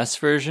the best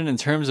version in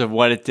terms of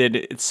what it did.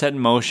 It set in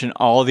motion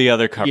all the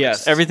other covers.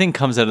 Yes. Everything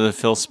comes out of the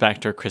Phil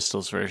Spector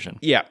Crystals version.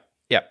 Yeah.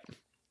 Yeah.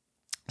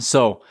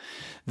 So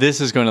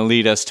this is going to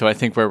lead us to, I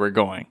think, where we're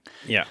going.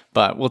 Yeah.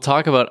 But we'll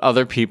talk about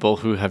other people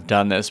who have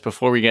done this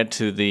before we get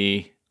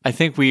to I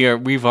think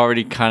we've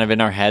already kind of in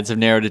our heads have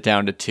narrowed it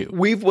down to 2.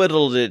 We've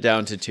whittled it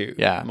down to 2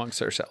 Yeah.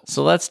 amongst ourselves.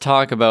 So let's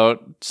talk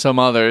about some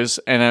others.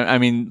 And I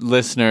mean,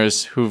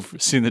 listeners who've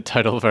seen the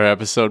title of our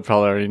episode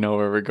probably already know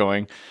where we're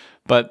going.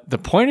 But the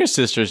Pointer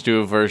Sisters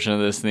do a version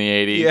of this in the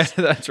 80s. Yeah,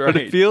 that's right.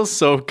 But it feels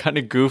so kind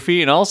of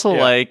goofy. And also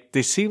like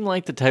they seem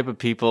like the type of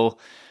people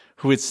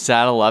who would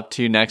saddle up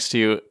to you next to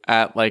you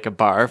at like a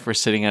bar if we're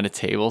sitting at a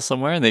table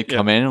somewhere, and they'd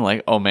come in and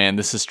like, oh man,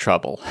 this is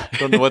trouble. I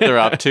don't know what they're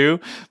up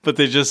to, but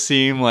they just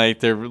seem like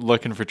they're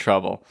looking for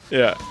trouble.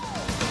 Yeah.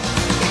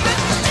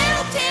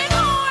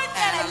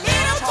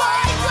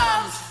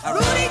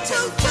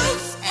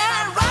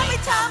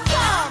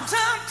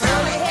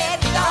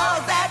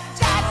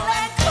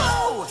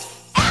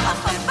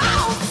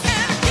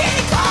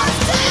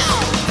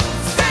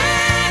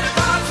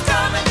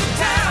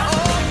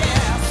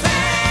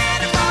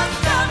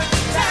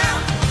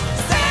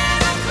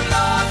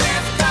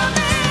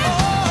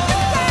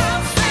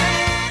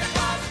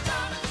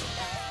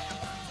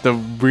 The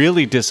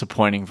really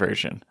disappointing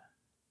version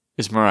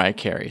is Mariah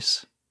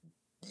Carey's.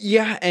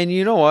 Yeah, and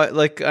you know what?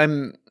 Like I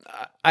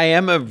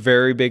am a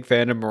very big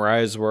fan of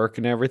Mariah's work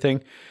and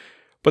everything,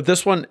 but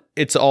this one,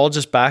 it's all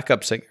just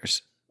backup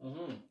singers.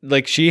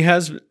 Like she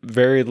has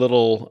very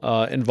little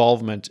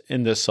involvement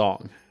in this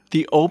song.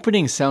 The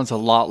opening sounds a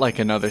lot like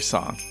another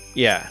song.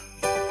 Yeah.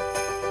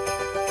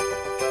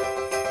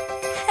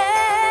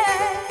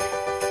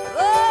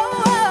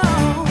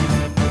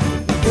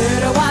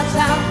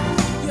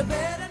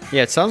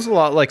 Yeah, it sounds a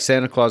lot like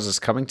Santa Claus is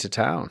coming to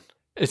town.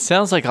 It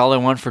sounds like All I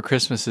Want for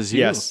Christmas Is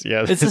You. Yes,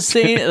 yeah. It's the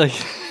same,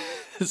 like,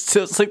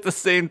 it's like the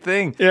same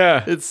thing.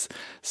 Yeah. It's,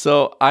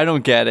 so I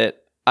don't get it.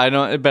 I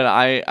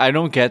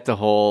don't get the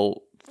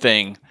whole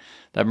thing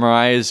that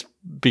Mariah's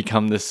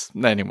become this.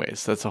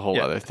 Anyways, that's a whole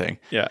other thing.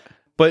 Yeah.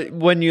 But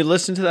when you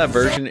listen to that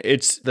version,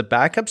 it's the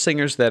backup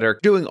singers that are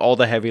doing all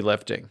the heavy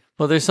lifting.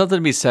 Well, there's something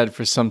to be said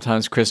for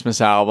sometimes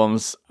Christmas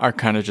albums are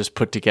kind of just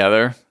put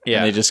together. Yeah.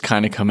 And they just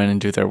kind of come in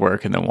and do their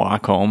work and then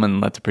walk home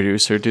and let the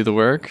producer do the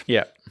work.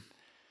 Yeah.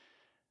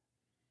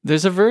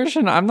 There's a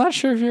version I'm not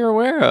sure if you're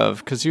aware of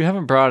because you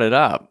haven't brought it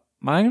up.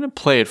 I'm going to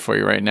play it for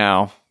you right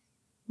now.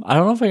 I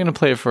don't know if I'm going to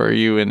play it for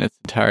you in its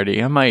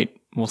entirety. I might.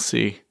 We'll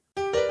see.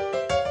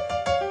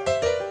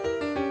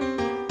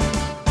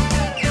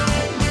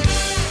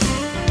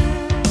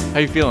 How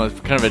you feeling? It's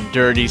kind of a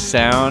dirty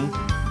sound,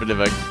 bit of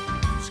a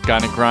it's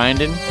kind of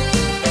grinding.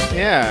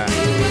 Yeah.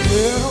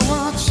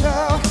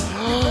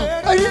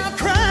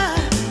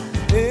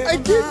 I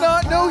did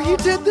not know he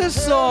did this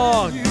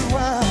song.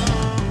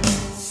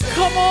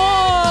 Come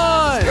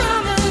on.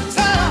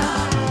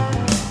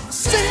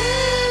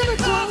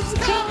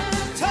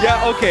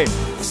 Yeah, okay.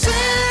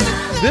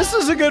 This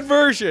is a good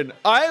version.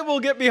 I will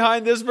get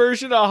behind this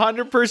version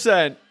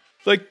 100%.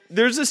 Like,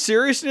 there's a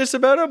seriousness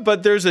about it,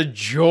 but there's a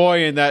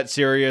joy in that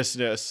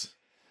seriousness.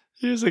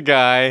 Here's a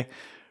guy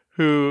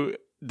who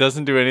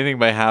doesn't do anything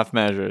by half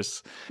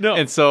measures. No.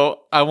 And so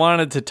I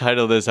wanted to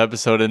title this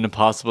episode An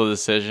Impossible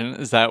Decision,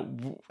 is that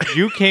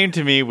you came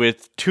to me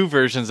with 2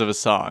 versions of a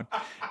song.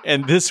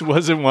 And this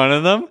wasn't one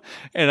of them.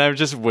 And I'm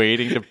just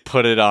waiting to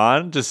put it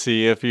on to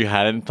see if you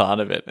hadn't thought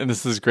of it. And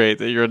this is great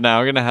that you're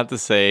now going to have to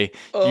say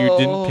you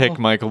didn't pick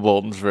Michael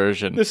Bolton's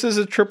version. This is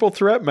a triple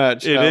threat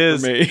match It now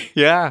is. for me.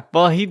 Yeah.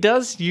 Well, he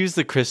does use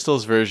the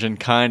Crystals version,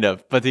 kind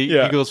of. But he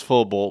goes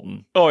full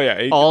Bolton. Oh,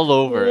 yeah. All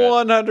over it.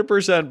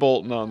 100%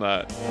 Bolton on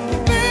that.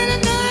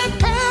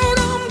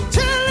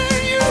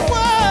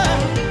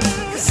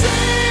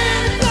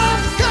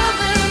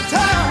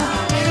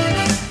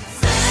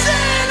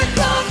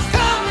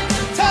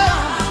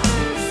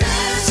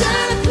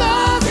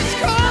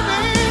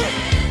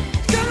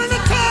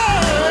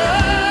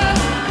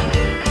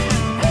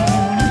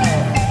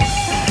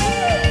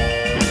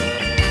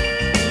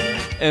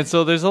 And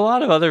so there's a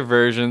lot of other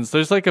versions.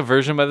 There's like a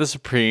version by the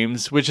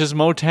Supremes, which is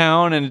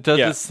Motown, and it does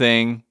this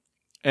thing.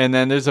 And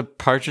then there's a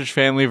Partridge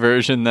Family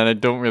version that I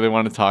don't really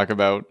want to talk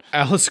about.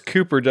 Alice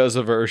Cooper does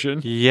a version.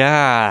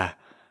 Yeah.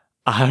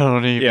 I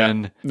don't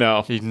even.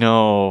 No.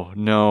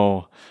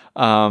 No.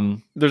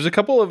 There's a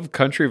couple of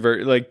country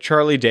like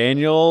Charlie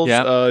Daniels,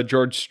 Yep.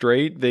 George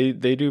Strait. They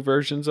do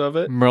versions of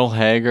it. Merle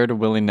Haggard and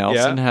Willie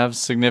Nelson have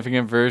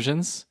significant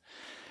versions.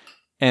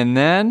 And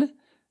then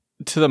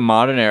to the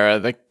modern era,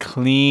 the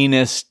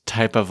cleanest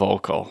type of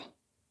vocal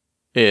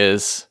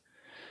is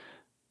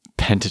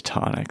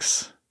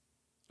Pentatonix.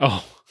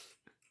 Oh,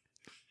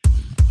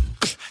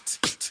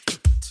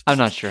 I'm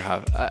not sure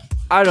how.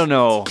 I don't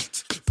know.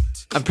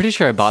 I'm pretty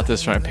sure I bought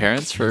this for my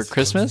parents for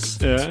Christmas.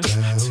 yeah.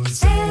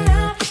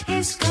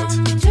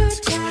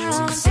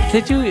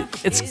 They do.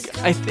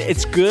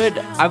 It's good.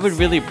 I would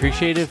really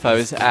appreciate it if I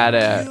was at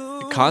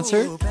a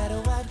concert.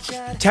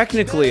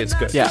 Technically, it's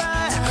good. Yeah.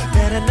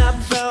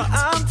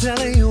 I'm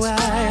telling you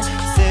why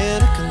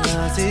Santa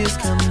Claus is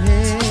coming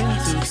to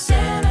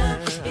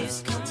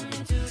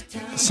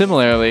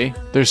Similarly,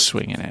 they're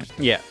swinging it.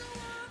 Yeah.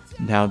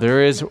 Now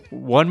there is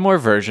one more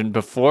version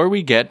before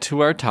we get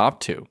to our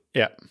top two.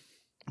 Yeah.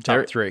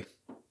 There- Top three.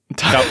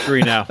 Top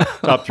three now.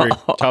 Top three.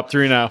 Top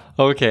three now.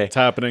 Okay. It's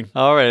happening.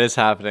 All right, it's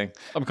happening.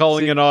 I'm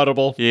calling an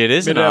audible. It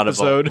is an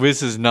audible. Mid-episode.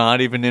 This is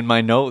not even in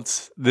my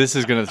notes. This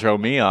is going to throw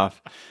me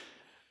off.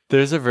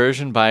 There's a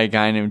version by a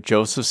guy named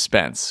Joseph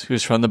Spence,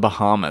 who's from the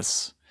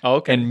Bahamas. Oh,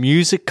 okay. And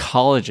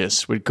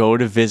musicologists would go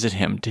to visit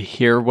him to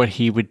hear what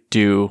he would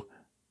do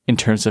in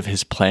terms of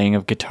his playing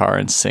of guitar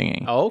and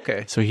singing. Oh,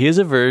 okay. So he has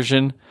a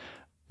version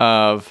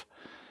of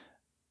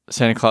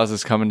Santa Claus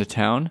is Coming to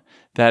Town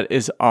that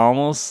is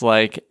almost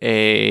like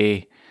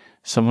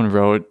someone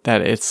wrote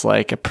that it's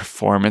like a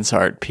performance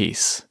art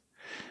piece.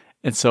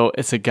 And so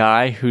it's a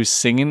guy who's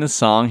singing the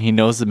song, he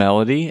knows the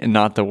melody and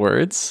not the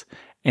words,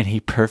 and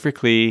he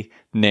perfectly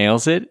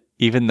nails it,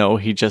 even though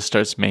he just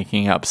starts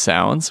making up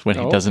sounds when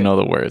he doesn't know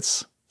the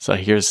words. So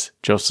here's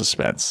Joseph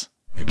Spence.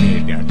 I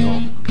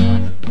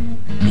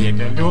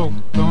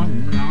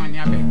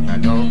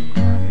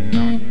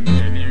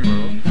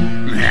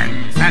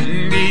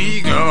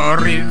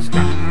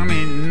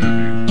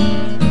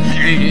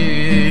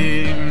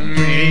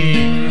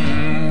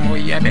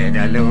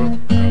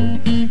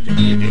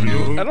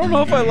don't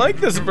know if I like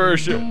this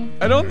version.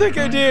 I don't think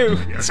I do.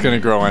 It's going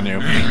to grow on you.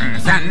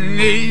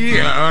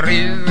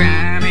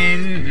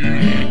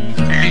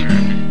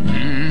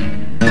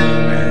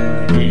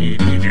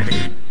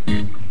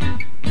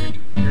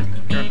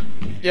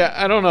 Yeah,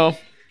 I don't know.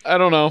 I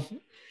don't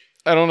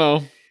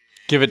know.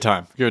 Give it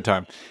time. Give it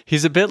time.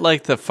 He's a bit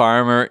like the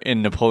farmer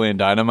in Napoleon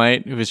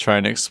Dynamite who was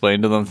trying to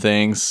explain to them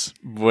things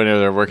when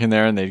they're working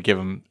there and they'd give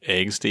them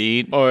eggs to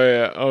eat. Oh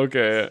yeah,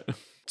 okay.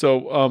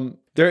 So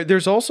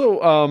there's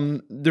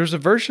also there's a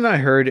version I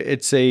heard.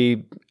 It's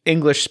a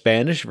English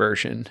Spanish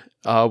version,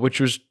 which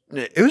was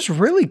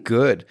really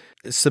good.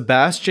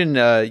 Sebastian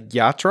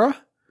Yatra.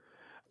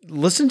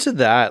 Listen to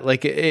that.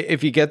 Like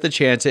if you get the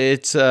chance,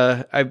 it's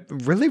I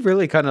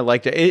really kind of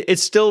liked it.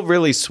 It's still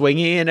really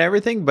swingy and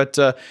everything, but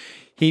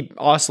he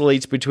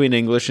oscillates between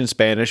English and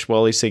Spanish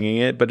while he's singing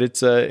it. But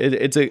it's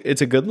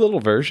a good little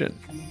version.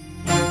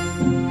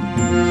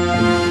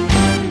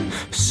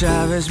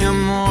 Sabes, mi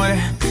amor,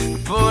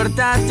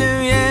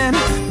 pórtate bien,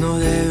 no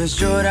debes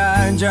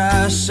llorar,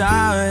 ya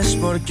sabes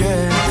por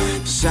qué.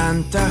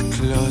 Santa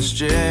Claus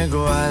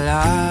llegó a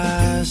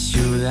la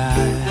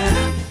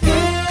ciudad.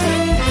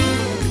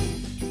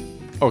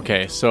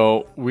 Okay,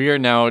 so we are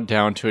now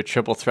down to a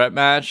triple threat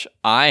match.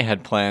 I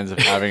had plans of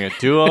having a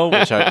duo,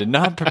 which I did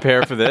not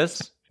prepare for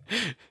this.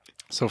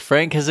 So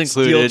Frank has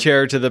included... Steel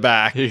chair to the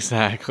back.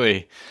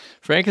 Exactly.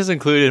 Frank has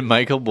included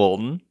Michael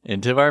Bolton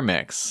into our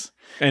mix.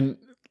 And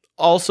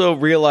also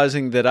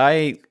realizing that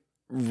I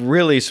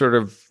really sort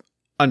of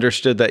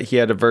understood that he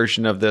had a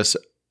version of this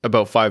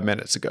about 5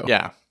 minutes ago.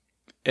 Yeah.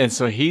 And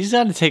so he's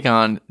got to take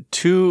on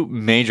two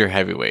major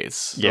heavyweights.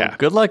 So yeah.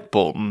 Good luck,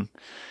 Bolton.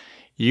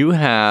 You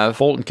have...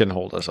 Bolton can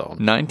hold us on.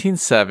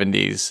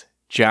 1970s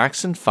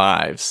Jackson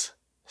 5's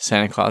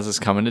Santa Claus is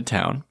Coming to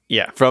Town.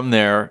 Yeah. From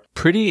their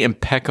pretty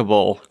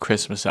impeccable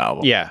Christmas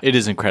album. Yeah. It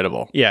is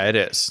incredible. Yeah, it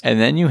is. And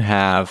then you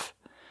have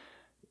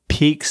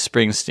Peak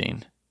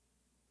Springsteen.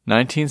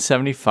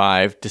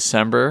 1975,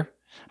 December.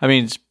 I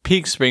mean,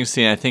 Peak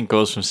Springsteen, I think,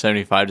 goes from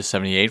 75 to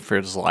 78 for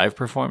his live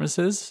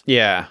performances.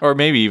 Yeah. Or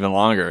maybe even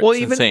longer. Well,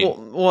 it's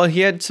insane. Well, he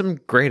had some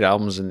great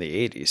albums in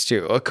the 80s,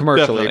 too.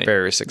 Commercially Definitely.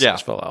 very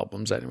successful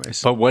albums,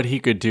 anyways. But what he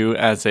could do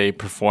as a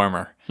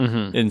performer,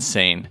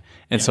 insane.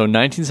 And so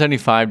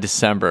 1975,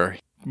 December,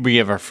 we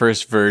have our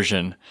first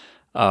version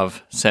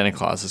of Santa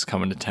Claus is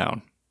Coming to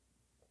Town.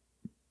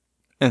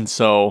 And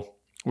so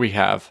we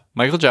have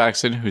Michael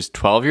Jackson, who's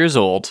 12 years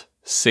old,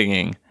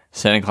 singing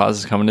Santa Claus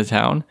is Coming to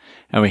Town.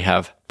 And we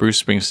have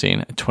Bruce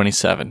Springsteen at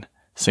 27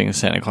 singing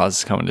Santa Claus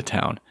is Coming to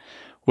Town,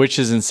 which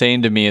is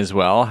insane to me as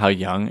well, how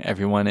young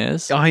everyone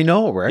is. I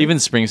know, right? Even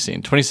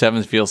Springsteen,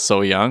 27 feels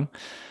so young,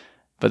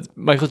 but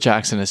Michael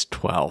Jackson is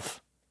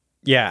 12.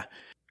 Yeah.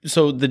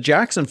 So the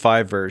Jackson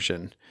 5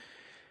 version,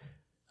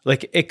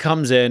 like it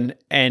comes in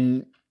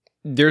and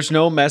there's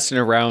no messing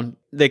around.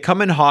 They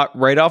come in hot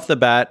right off the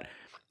bat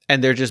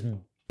and they're just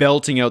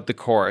belting out the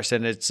chorus,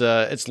 and it's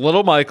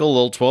little Michael,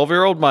 little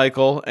 12-year-old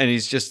Michael, and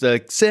he's just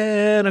like,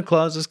 Santa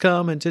Claus is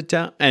coming to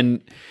town,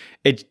 and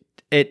it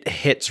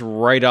hits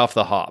right off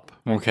the hop.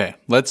 Okay,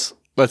 let's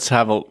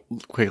have a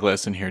quick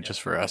listen here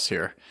just for us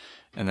here,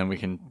 and then we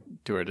can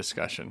do our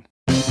discussion.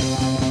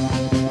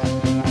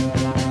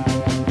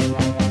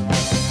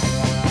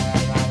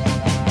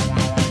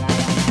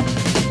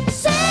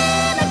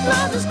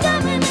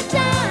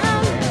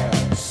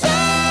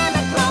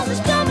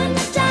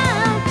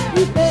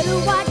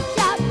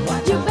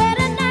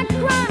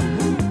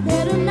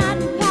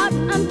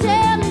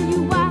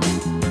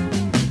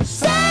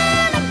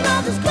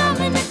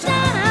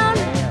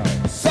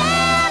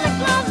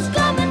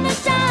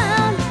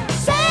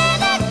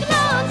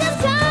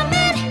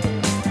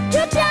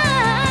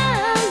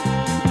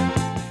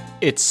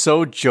 It's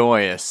so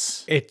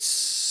joyous. It's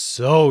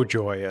so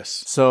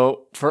joyous.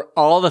 So, for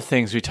all the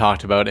things we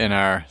talked about in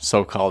our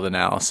so-called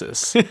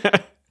analysis,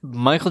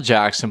 Michael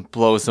Jackson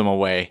blows them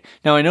away.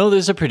 Now, I know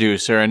there's a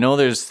producer. I know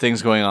there's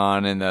things going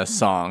on in the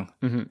song.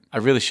 I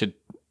really should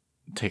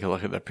take a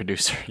look at the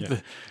producer.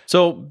 Yeah.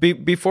 So,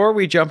 before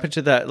we jump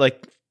into that,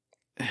 like,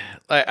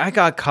 I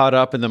got caught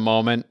up in the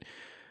moment.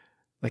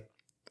 Like,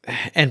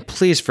 and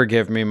please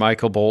forgive me,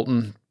 Michael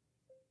Bolton,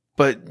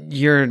 but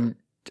you're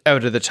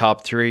out of the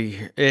top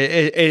 3.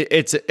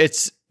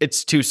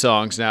 It's 2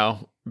 songs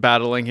now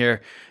battling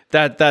here.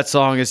 That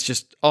song is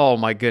just, oh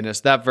my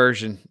goodness, that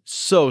version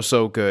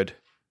so good.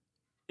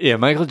 Yeah,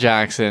 Michael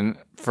Jackson,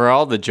 for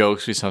all the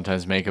jokes we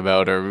sometimes make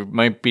about or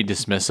might be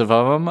dismissive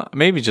of him,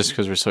 maybe just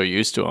because we're so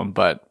used to him,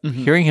 but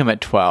hearing him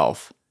at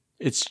 12,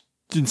 it's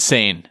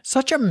insane.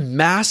 Such a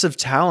massive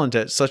talent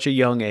at such a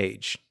young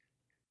age.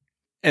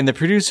 And the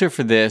producer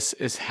for this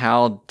is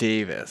Hal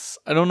Davis.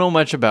 I don't know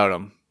much about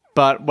him.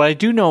 But what I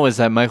do know is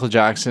that Michael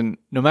Jackson,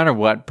 no matter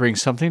what,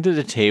 brings something to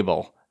the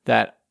table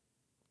that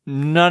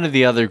none of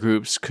the other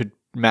groups could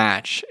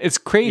match. It's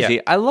crazy.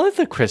 Yeah. I love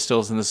the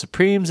Crystals and the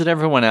Supremes and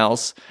everyone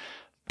else,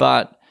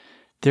 but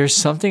there's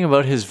something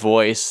about his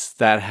voice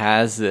that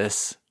has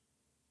this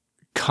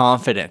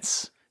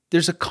confidence.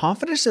 There's a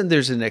confidence and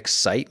there's an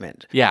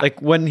excitement. Yeah. Like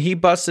when he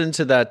busts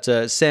into that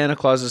Santa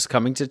Claus is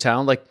coming to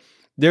town, like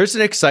there's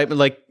an excitement.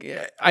 Like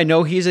I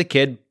know he's a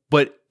kid,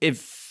 but it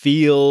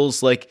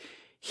feels like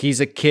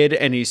he's a kid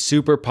and he's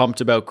super pumped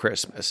about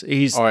Christmas.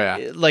 He's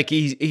like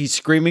he's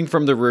screaming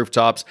from the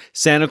rooftops,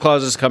 Santa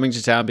Claus is coming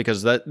to town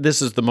because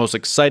this is the most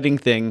exciting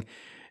thing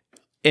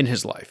in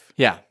his life.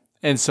 Yeah.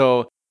 And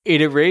so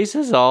it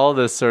erases all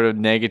the sort of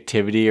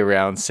negativity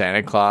around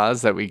Santa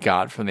Claus that we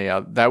got from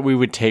that we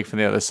would take from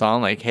the other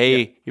song. Like,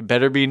 hey, you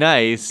better be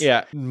nice.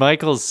 Yeah.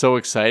 Michael's so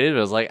excited. I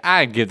was like,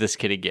 I give this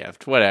kid a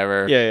gift.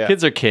 Whatever. Yeah.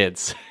 Kids are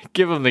kids.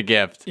 Give him the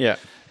gift. Yeah.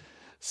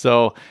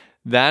 So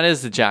that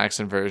is the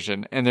Jackson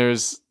version. And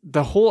there's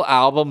the whole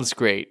album's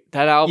great.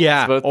 That album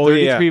is about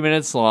 33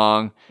 minutes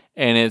long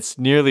and it's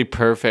nearly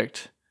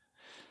perfect.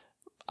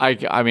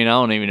 I mean, I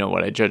don't even know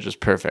what I judge as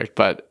perfect,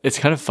 but it's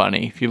kind of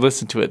funny. If you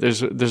listen to it,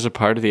 there's a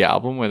part of the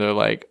album where they're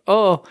like,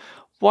 oh,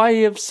 why are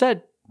you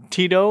upset,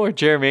 Tito or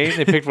Jermaine?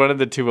 They picked one of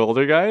the 2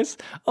 older guys.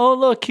 Oh,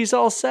 look, he's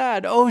all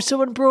sad. Oh,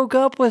 someone broke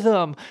up with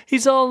him.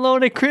 He's all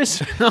alone at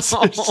Christmas.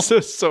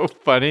 It's so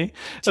funny.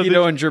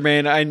 Tito and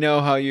Jermaine, I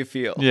know how you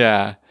feel.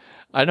 Yeah,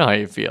 I know how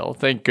you feel.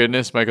 Thank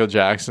goodness Michael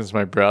Jackson's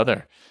my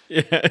brother.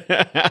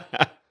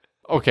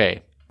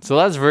 Okay, so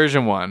that's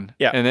version 1.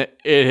 Yeah. And it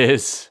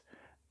is...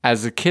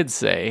 as the kids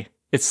say,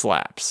 it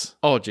slaps.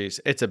 Oh,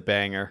 geez. It's a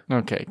banger.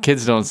 Okay.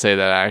 Kids don't say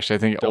that, actually. I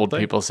think old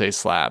people say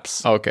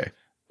slaps. Okay.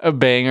 A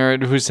banger.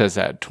 Who says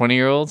that?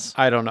 20-year-olds?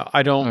 I don't know.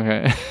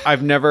 Okay.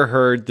 I've never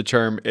heard the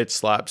term it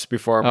slaps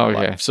before in my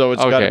life. So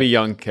it's got to be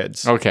young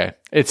kids. Okay.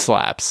 It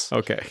slaps.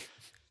 Okay.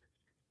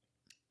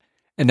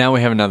 And now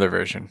we have another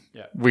version.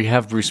 Yeah. We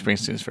have Bruce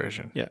Springsteen's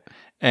version. Yeah.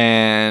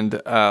 And,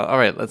 all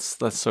right, let's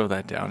throw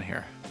that down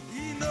here.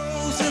 He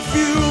knows if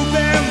you've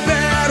been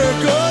bad or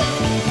good.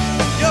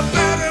 You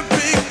better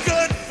be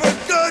good for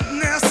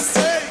goodness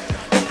sake.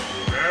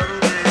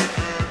 Better be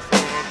good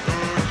for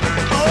goodness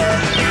sake. Oh,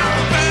 you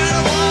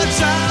better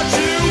watch out.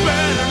 You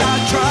better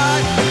not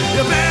try.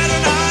 You better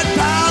not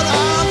pout.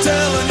 I'm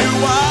telling you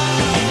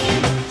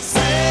why.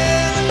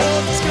 Santa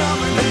Claus is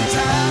coming to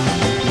town.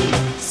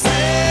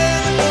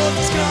 Santa Claus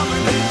is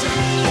coming to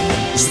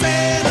town.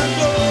 Santa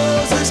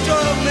Claus is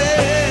coming.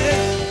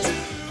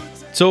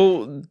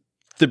 So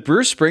the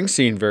Bruce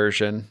Springsteen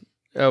version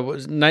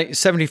was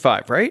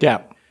 75, right?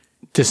 Yeah.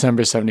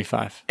 December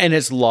 75. And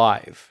it's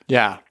live.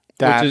 Yeah.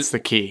 That's the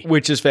key.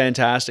 Which is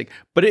fantastic.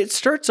 But it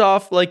starts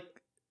off like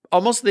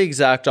almost the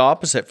exact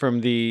opposite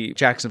from the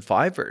Jackson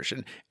 5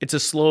 version. It's a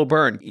slow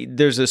burn.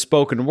 There's a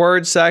spoken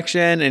word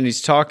section and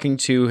he's talking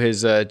to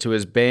his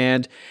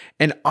band.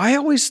 And I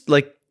always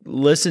like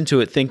listen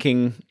to it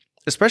thinking,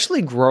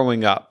 especially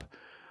growing up,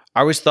 I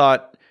always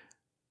thought,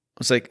 I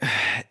was like,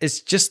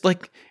 it's just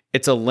like,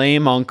 it's a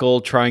lame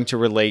uncle trying to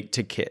relate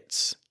to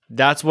kids.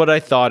 That's what I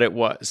thought it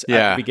was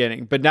at the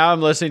beginning. But now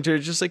I'm listening to it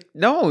just like,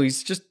 no,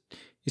 he's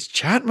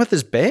chatting with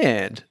his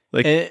band.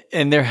 Like,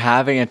 and they're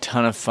having a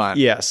ton of fun.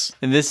 Yes.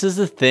 And this is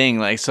the thing.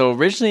 Like, so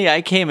originally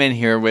I came in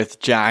here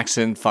with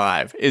Jackson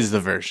 5 is the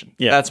version.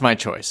 Yeah. That's my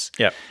choice.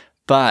 Yeah.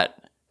 But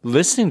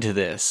listening to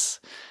this,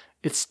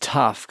 it's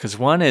tough because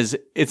one is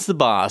it's the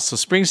boss. So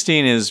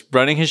Springsteen is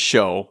running his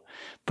show,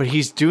 but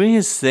he's doing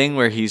his thing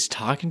where he's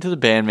talking to the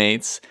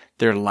bandmates.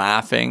 They're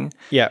laughing.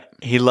 Yeah.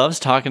 He loves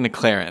talking to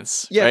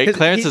Clarence. Yeah, right?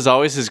 Clarence is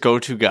always his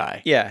go-to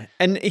guy. Yeah.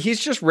 And he's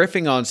just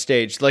riffing on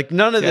stage. Like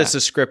none of this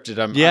is scripted,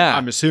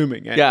 I'm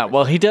assuming. Anyway. Yeah,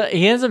 well he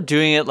ends up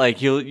doing it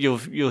like you'll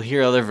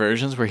hear other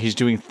versions where he's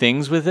doing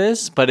things with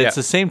this, but it's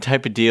the same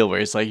type of deal where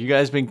he's like, you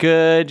guys been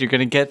good, you're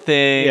gonna get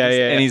things.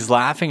 And he's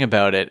laughing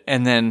about it.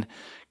 And then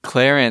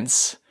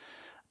Clarence,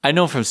 I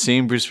know from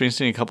seeing Bruce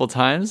Springsteen a couple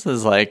times,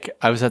 is like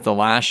I was at the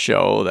last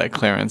show that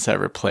Clarence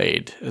ever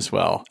played as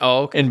well.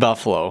 Oh, okay. In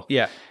Buffalo.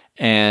 Yeah.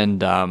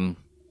 And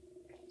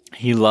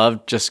he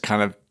loved just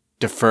kind of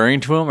deferring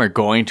to him or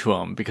going to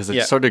him because it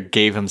Yeah. sort of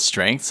gave him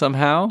strength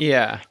somehow.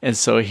 Yeah. And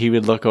so he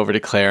would look over to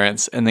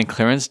Clarence, and then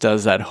Clarence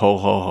does that ho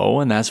ho ho,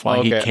 and that's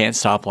why he Okay. can't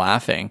stop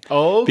laughing.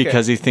 Oh, okay.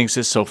 Because he thinks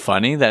it's so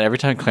funny that every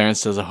time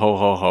Clarence does a ho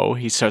ho ho,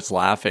 he starts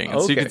laughing.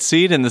 And so you Okay. can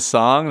see it in the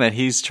song that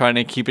he's trying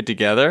to keep it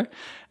together.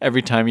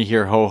 Every time you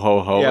hear ho ho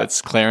ho, Yeah.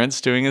 it's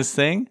Clarence doing his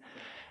thing.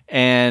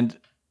 And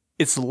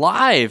it's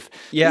live.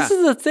 Yeah. This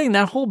is the thing.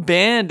 That whole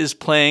band is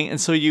playing,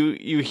 and so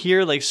you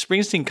hear like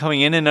Springsteen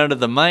coming in and out of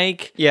the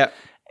mic. Yeah.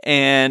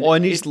 And Oh,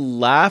 and he's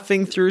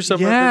laughing through some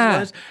of Yeah.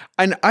 his lines.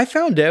 And I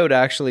found out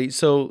actually,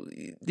 so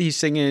he's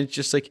singing, it's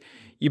just like,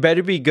 you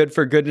better be good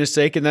for goodness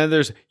sake. And then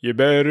there's, you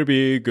better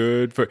be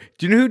good for.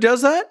 Do you know who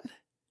does that?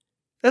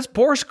 That's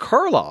Boris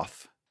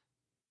Karloff.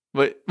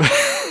 But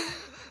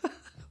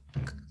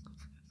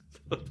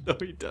no,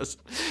 he doesn't.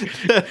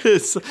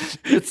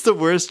 It's the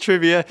worst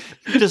trivia.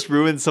 You just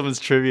ruined someone's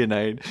trivia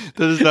night.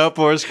 That is not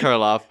Boris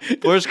Karloff.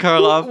 Boris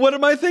Karloff. What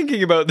am I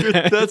thinking about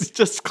that? That's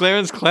just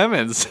Clarence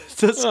Clemens.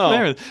 That's Oh.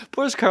 Clarence.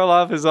 Boris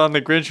Karloff is on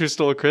The Grinch Who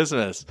Stole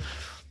Christmas.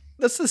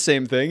 That's the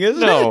same thing, isn't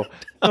No, it?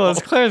 no,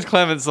 it's Clarence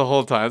Clemens the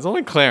whole time. It's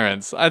only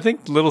Clarence. I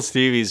think little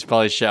Stevie's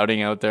probably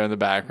shouting out there in the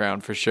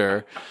background for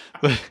sure.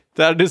 But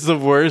that is the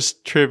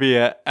worst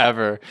trivia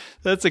ever.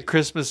 That's a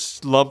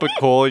Christmas lump of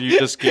coal you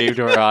just gave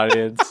to our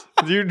audience.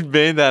 You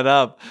made that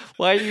up.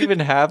 Why do you even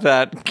have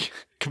that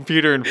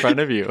computer in front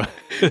of you?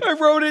 I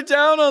wrote it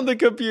down on the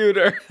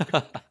computer.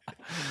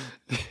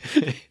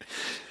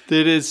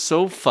 It is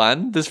so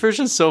fun. This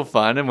version is so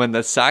fun. And when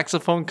the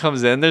saxophone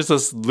comes in, there's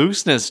this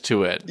looseness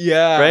to it.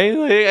 Yeah. Right?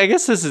 Like, I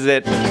guess this is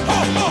it.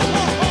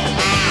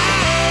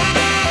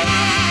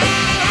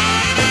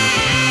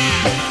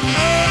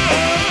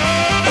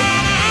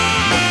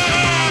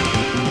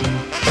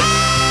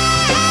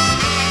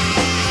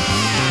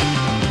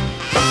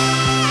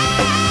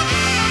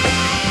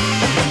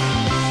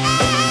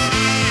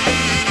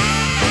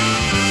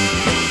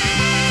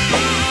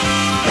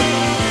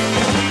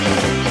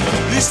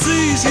 He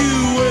sees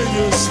you when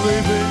you're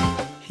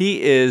sleeping.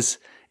 He is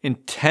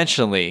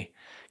intentionally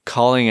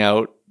calling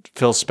out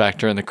Phil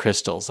Spector and the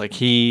Crystals. Like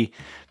he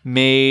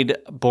made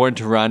Born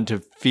to Run to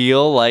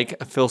feel like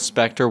a Phil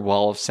Spector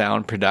Wall of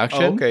Sound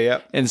production. Oh, okay,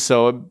 yep. And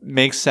so it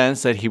makes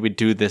sense that he would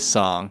do this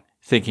song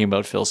thinking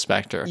about Phil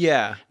Spector.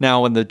 Yeah.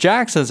 Now, when the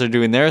Jacksons are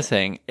doing their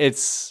thing,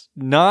 it's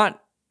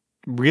not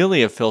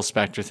really a Phil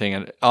Spector thing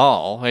at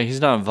all. Like,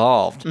 he's not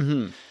involved.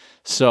 Mm-hmm.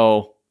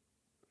 So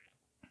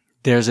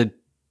there's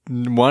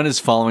one is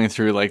following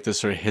through like this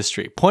sort of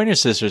history. Pointer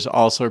Sisters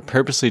also are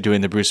purposely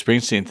doing the Bruce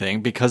Springsteen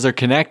thing because they're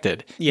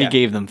connected. Yeah. He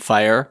gave them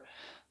Fire,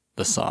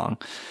 the song.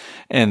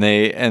 And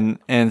they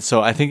and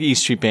so I think E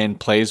Street Band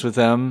plays with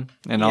them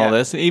and all Yeah.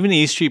 this. Even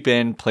E Street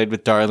Band played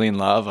with Darlene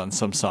Love on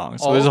some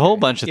songs. So Oh, there's a whole okay.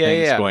 bunch of Yeah,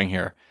 things yeah. going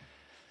here.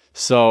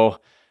 So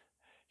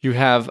you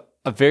have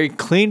a very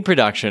clean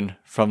production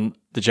from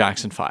the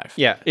Jackson 5.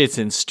 Yeah. It's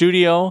in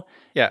studio.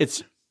 Yeah.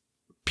 It's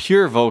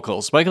pure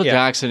vocals. Michael Yeah.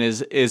 Jackson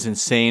is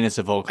insane as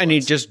a vocalist. And he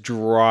just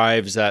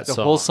drives that The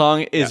song. whole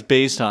song is Yeah.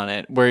 based on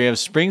it, where you have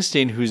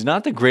Springsteen, who's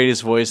not the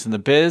greatest voice in the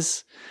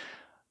biz,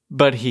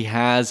 but he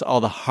has all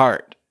the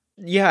heart.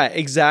 Yeah,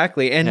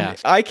 exactly. And Yeah.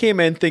 I came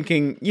in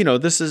thinking,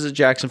 this is a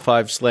Jackson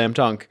 5 slam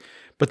dunk.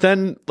 But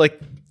then, like,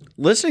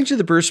 listening to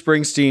the Bruce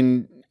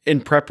Springsteen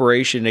in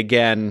preparation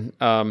again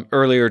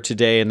earlier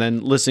today and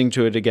then listening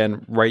to it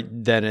again right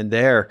then and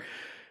there,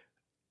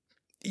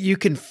 you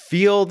can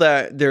feel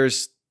that there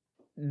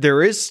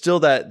is still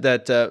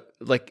that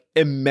like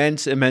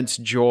immense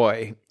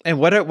joy. And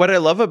what I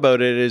love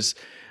about it is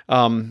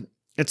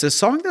it's a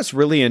song that's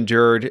really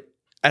endured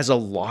as a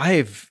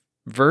live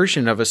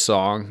version of a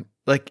song.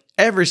 Like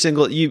every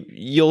single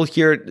you'll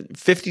hear it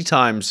 50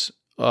 times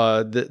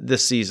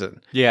this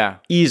season. Yeah.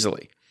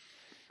 Easily.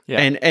 Yeah.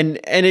 And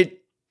it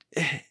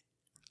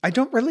I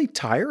don't really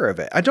tire of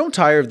it. I don't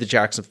tire of the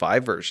Jackson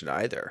 5 version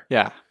either.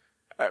 Yeah.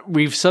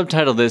 We've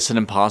subtitled this An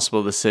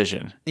Impossible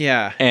Decision.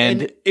 Yeah.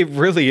 And it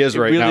really is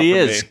right now. It really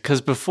for is. me. Because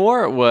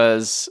before it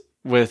was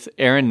with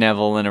Aaron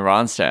Neville and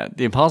Ronstadt,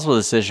 the impossible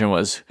decision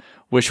was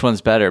which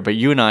one's better, but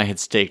you and I had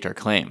staked our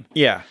claim.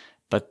 Yeah.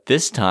 But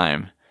this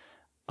time,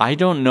 I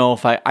don't know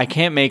if I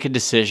can't make a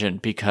decision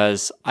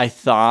because I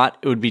thought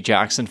it would be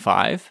Jackson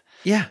 5.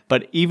 Yeah.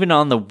 But even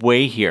on the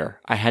way here,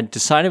 I had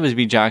decided it would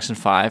be Jackson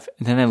 5.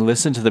 And then I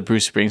listened to the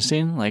Bruce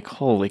Springsteen, like,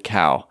 holy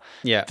cow.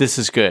 Yeah. This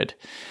is good.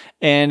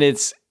 And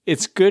it's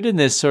good in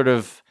this sort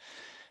of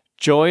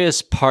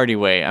joyous party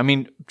way. I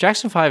mean,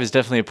 Jackson 5 is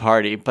definitely a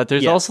party, but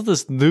there's Yeah. also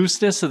this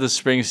looseness of the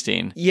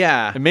Springsteen.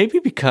 Yeah. And maybe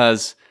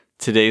because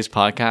today's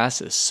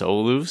podcast is so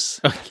loose.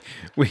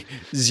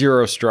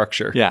 Zero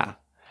structure. Yeah.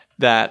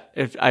 That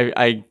if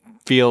I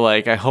feel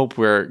like I hope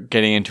we're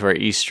getting into our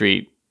E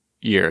Street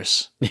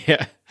years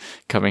Yeah.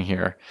 coming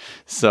here.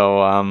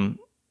 So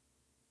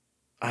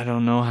I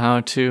don't know how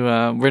to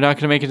we're not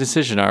going to make a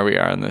decision, are we,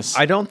 on this?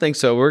 I don't think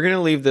so. We're going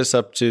to leave this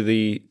up to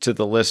the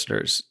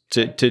listeners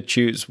to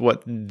choose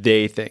what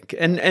they think.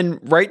 And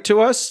write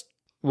to us,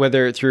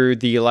 whether through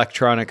the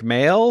electronic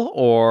mail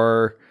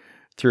or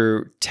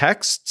through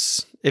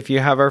texts if you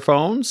have our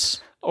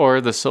phones.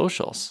 Or the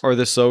socials. Or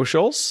the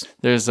socials.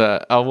 There's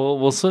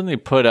we'll certainly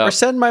put up. Or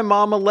send my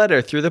mom a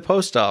letter through the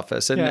post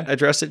office and Yeah.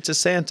 address it to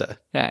Santa.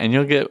 Yeah, and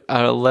you'll get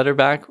a letter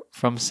back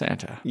from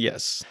Santa.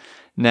 Yes.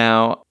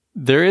 Now,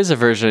 there is a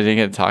version I didn't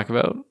get to talk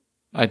about.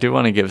 I do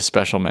want to give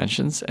special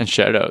mentions and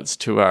shout outs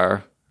to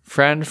our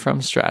friend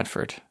from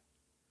Stratford,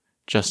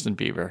 Justin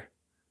Bieber.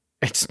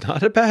 It's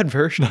not a bad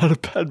version. Not a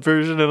bad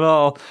version at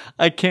all.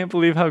 I can't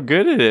believe how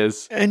good it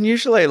is. And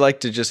usually I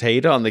like to just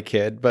hate on the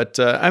kid, but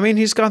I mean,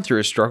 he's gone through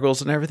his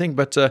struggles and everything,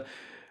 but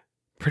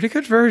pretty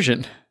good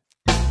version.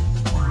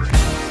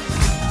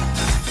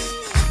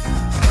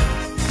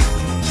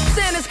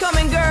 Santa's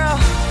coming, girl.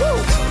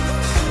 Woo.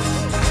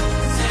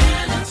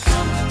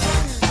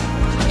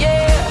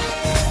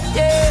 Yeah,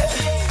 yeah,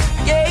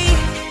 yeah,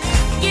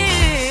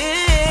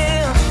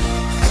 yeah.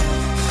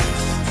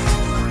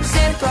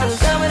 Santa Claus is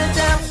coming to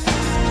town.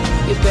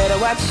 You better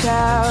watch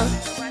out.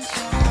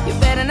 You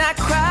better not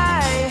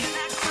cry.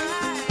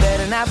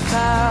 Better not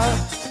pout.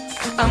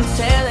 I'm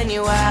telling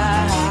you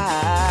why.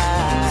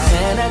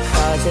 Santa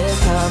Claus is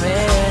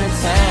coming to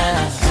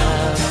town.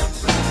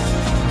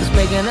 He's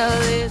making a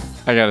list.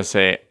 I gotta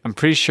say, I'm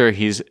pretty sure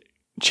he's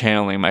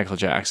channeling Michael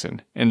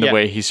Jackson in the Yeah.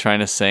 way he's trying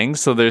to sing.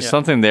 So there's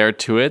something there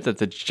to it that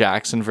the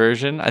Jackson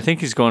version, I think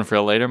he's going for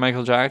a later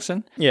Michael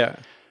Jackson, Yeah.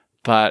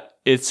 but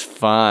it's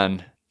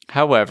fun.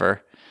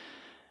 However,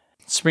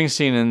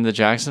 Springsteen and the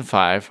Jackson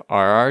 5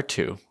 are our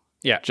two.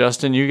 Yeah.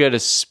 Justin, you get a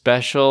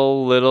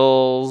special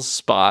little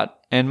spot,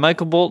 and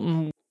Michael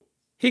Bolton,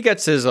 He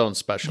gets his own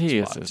special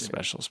he spot. gets a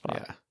special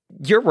spot. Yeah.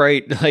 You're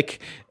right.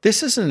 Like,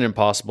 this is an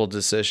impossible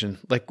decision.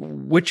 Like,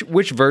 which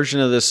version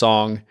of the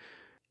song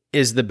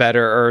is the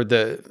better, or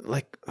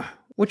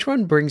which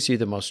one brings you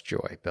the most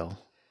joy, Bill?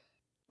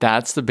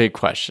 That's the big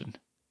question,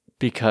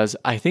 because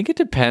I think it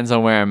depends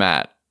on where I'm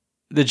at.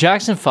 The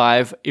Jackson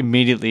 5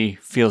 immediately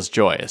feels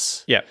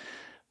joyous. Yeah.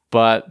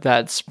 But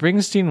that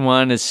Springsteen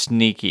one is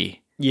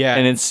sneaky. Yeah.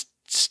 And it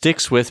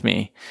sticks with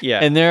me. Yeah.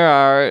 And there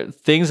are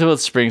things about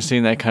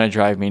Springsteen that kind of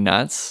drive me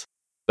nuts.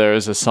 There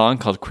is a song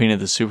called Queen of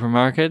the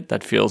Supermarket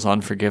that feels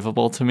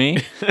unforgivable to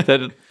me.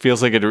 That it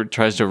feels like it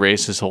tries to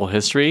erase his whole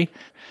history.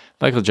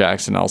 Michael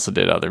Jackson also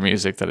did other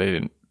music that I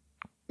didn't.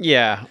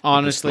 Yeah.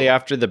 Honestly,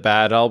 after the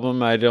Bad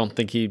album, I don't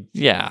think he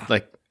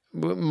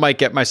might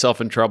get myself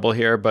in trouble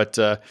here, but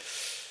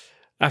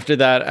after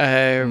that,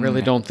 I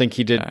really don't think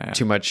he did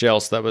too much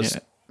else that was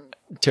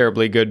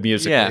terribly good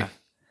musically. Yeah.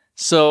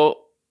 So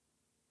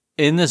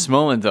in this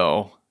moment,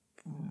 though,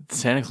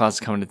 Santa Claus is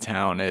Coming to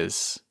Town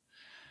is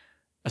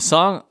a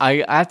song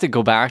I have to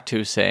go back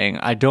to saying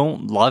I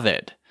don't love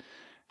it.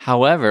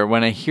 However,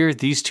 when I hear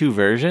these two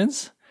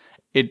versions,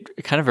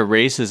 it kind of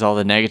erases all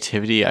the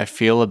negativity I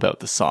feel about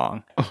the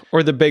song.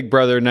 Or the Big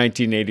Brother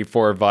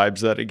 1984 vibes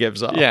that it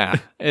gives off. Yeah.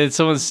 And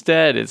so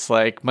instead, it's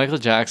like Michael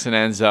Jackson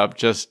ends up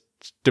just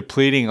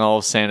depleting all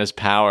of Santa's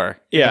power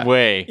in a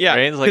way. Yeah.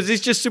 Right? Because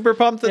he's just super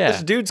pumped that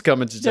this dude's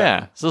coming to town.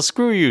 Yeah. So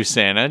screw you,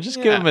 Santa. Just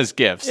give him his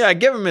gifts. Yeah,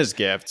 give him his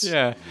gifts.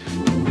 Yeah.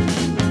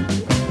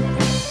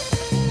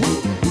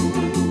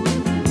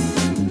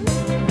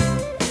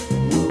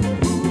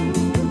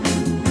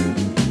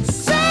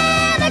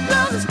 Santa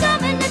Claus is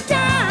coming to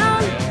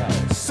town.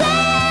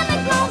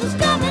 Santa Claus is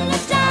coming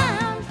to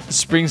town.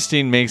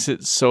 Springsteen makes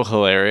it so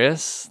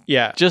hilarious.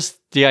 Yeah. Just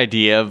the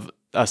idea of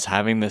us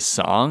having this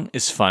song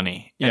is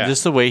funny. Yeah. And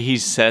just the way he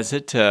says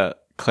it to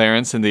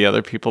Clarence and the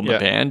other people in the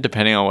band,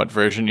 depending on what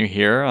version you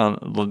hear,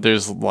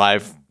 there's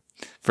live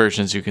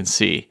versions you can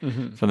see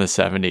from the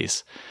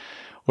 70s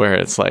where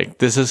it's like,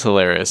 this is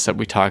hilarious that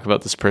we talk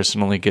about this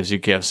person only gives you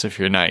gifts if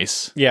you're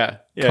nice. Yeah.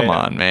 Come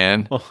on,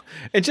 man. Well,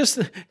 and just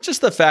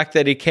the fact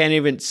that he can't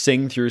even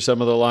sing through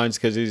some of the lines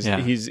because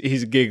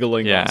he's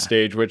giggling on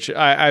stage, which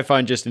I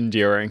find just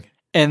endearing.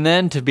 And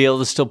then to be able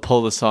to still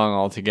pull the song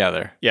all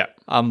together. Yeah.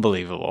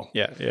 Unbelievable.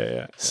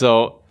 Yeah.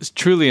 So it's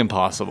truly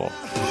impossible.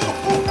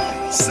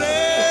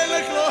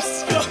 Santa Claus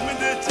is coming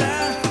to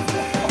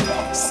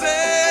town.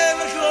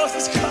 Santa Claus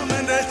is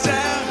coming to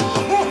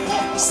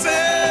town.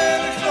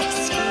 Santa Claus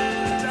is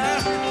coming to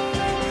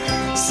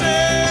town.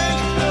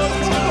 Santa Claus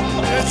is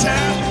coming to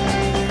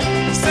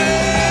town.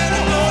 Santa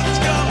Claus is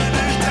coming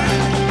to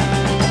town.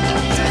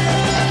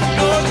 Santa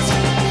Claus is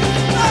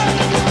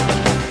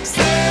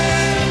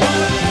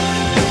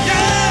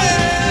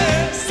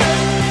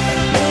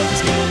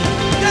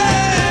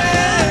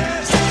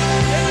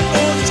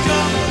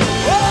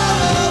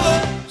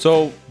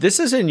So this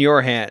is in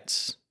your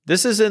hands.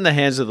 This is in the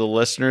hands of the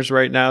listeners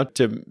right now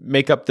to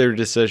make up their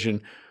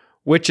decision.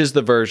 Which is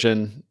the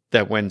version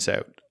that wins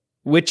out?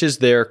 Which is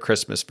their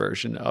Christmas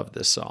version of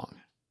this song?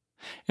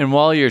 And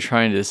while you're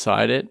trying to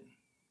decide it,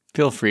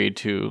 feel free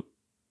to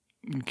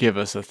give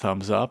us a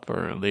thumbs up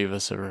or leave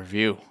us a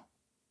review.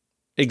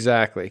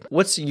 Exactly.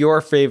 What's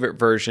your favorite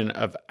version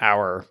of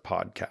our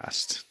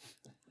podcast?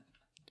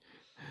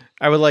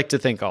 I would like to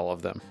think all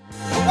of them.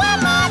 One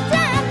more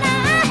time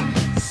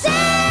now.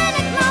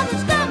 Santa Claus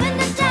is coming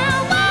to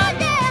town. Oh,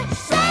 yeah.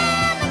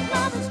 Santa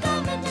Claus is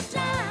coming to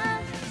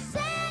town.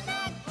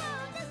 Santa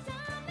Claus is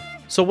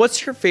coming. So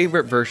what's your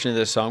favorite version of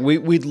this song?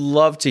 We'd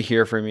love to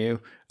hear from you.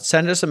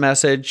 Send us a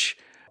message,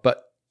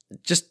 but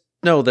just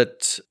know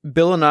that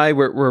Bill and I,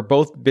 we're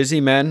both busy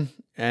men,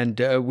 and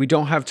we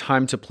don't have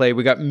time to play.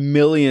 We got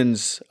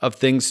millions of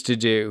things to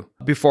do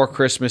before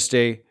Christmas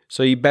Day,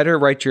 so you better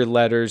write your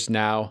letters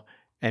now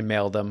and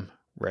mail them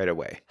right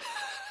away.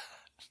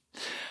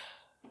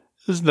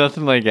 There's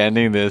nothing like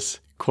ending this,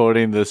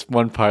 quoting this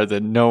one part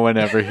that no one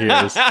ever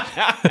hears.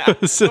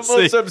 It's the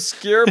most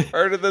obscure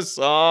part of the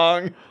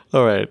song.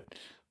 All right,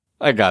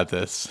 I got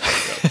this.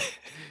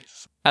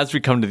 As we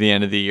come to the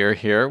end of the year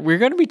here, we're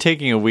going to be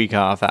taking a week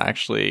off,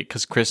 actually,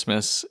 because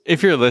Christmas,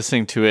 if you're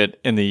listening to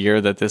it in the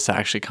year that this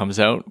actually comes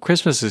out,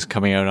 Christmas is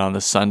coming out on the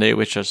Sunday,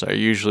 which is our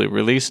usually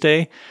release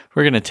day.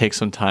 We're going to take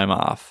some time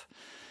off.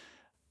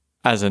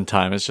 As in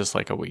time, it's just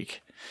like a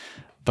week.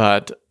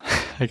 But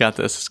I got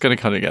this. It's going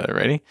to come together.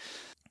 Ready?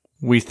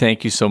 We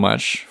thank you so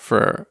much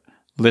for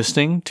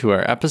listening to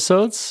our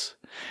episodes.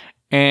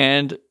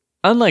 And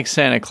unlike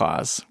Santa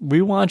Claus,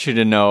 we want you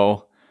to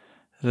know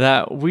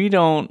that we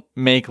don't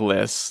make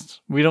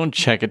lists. We don't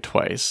check it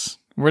twice.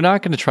 We're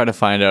not going to try to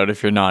find out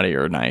if you're naughty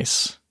or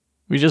nice.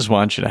 We just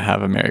want you to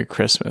have a Merry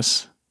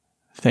Christmas.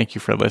 Thank you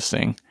for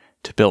listening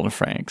to Bill and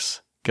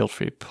Frank's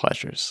Guilt-Free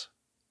Pleasures.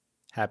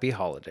 Happy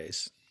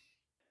holidays.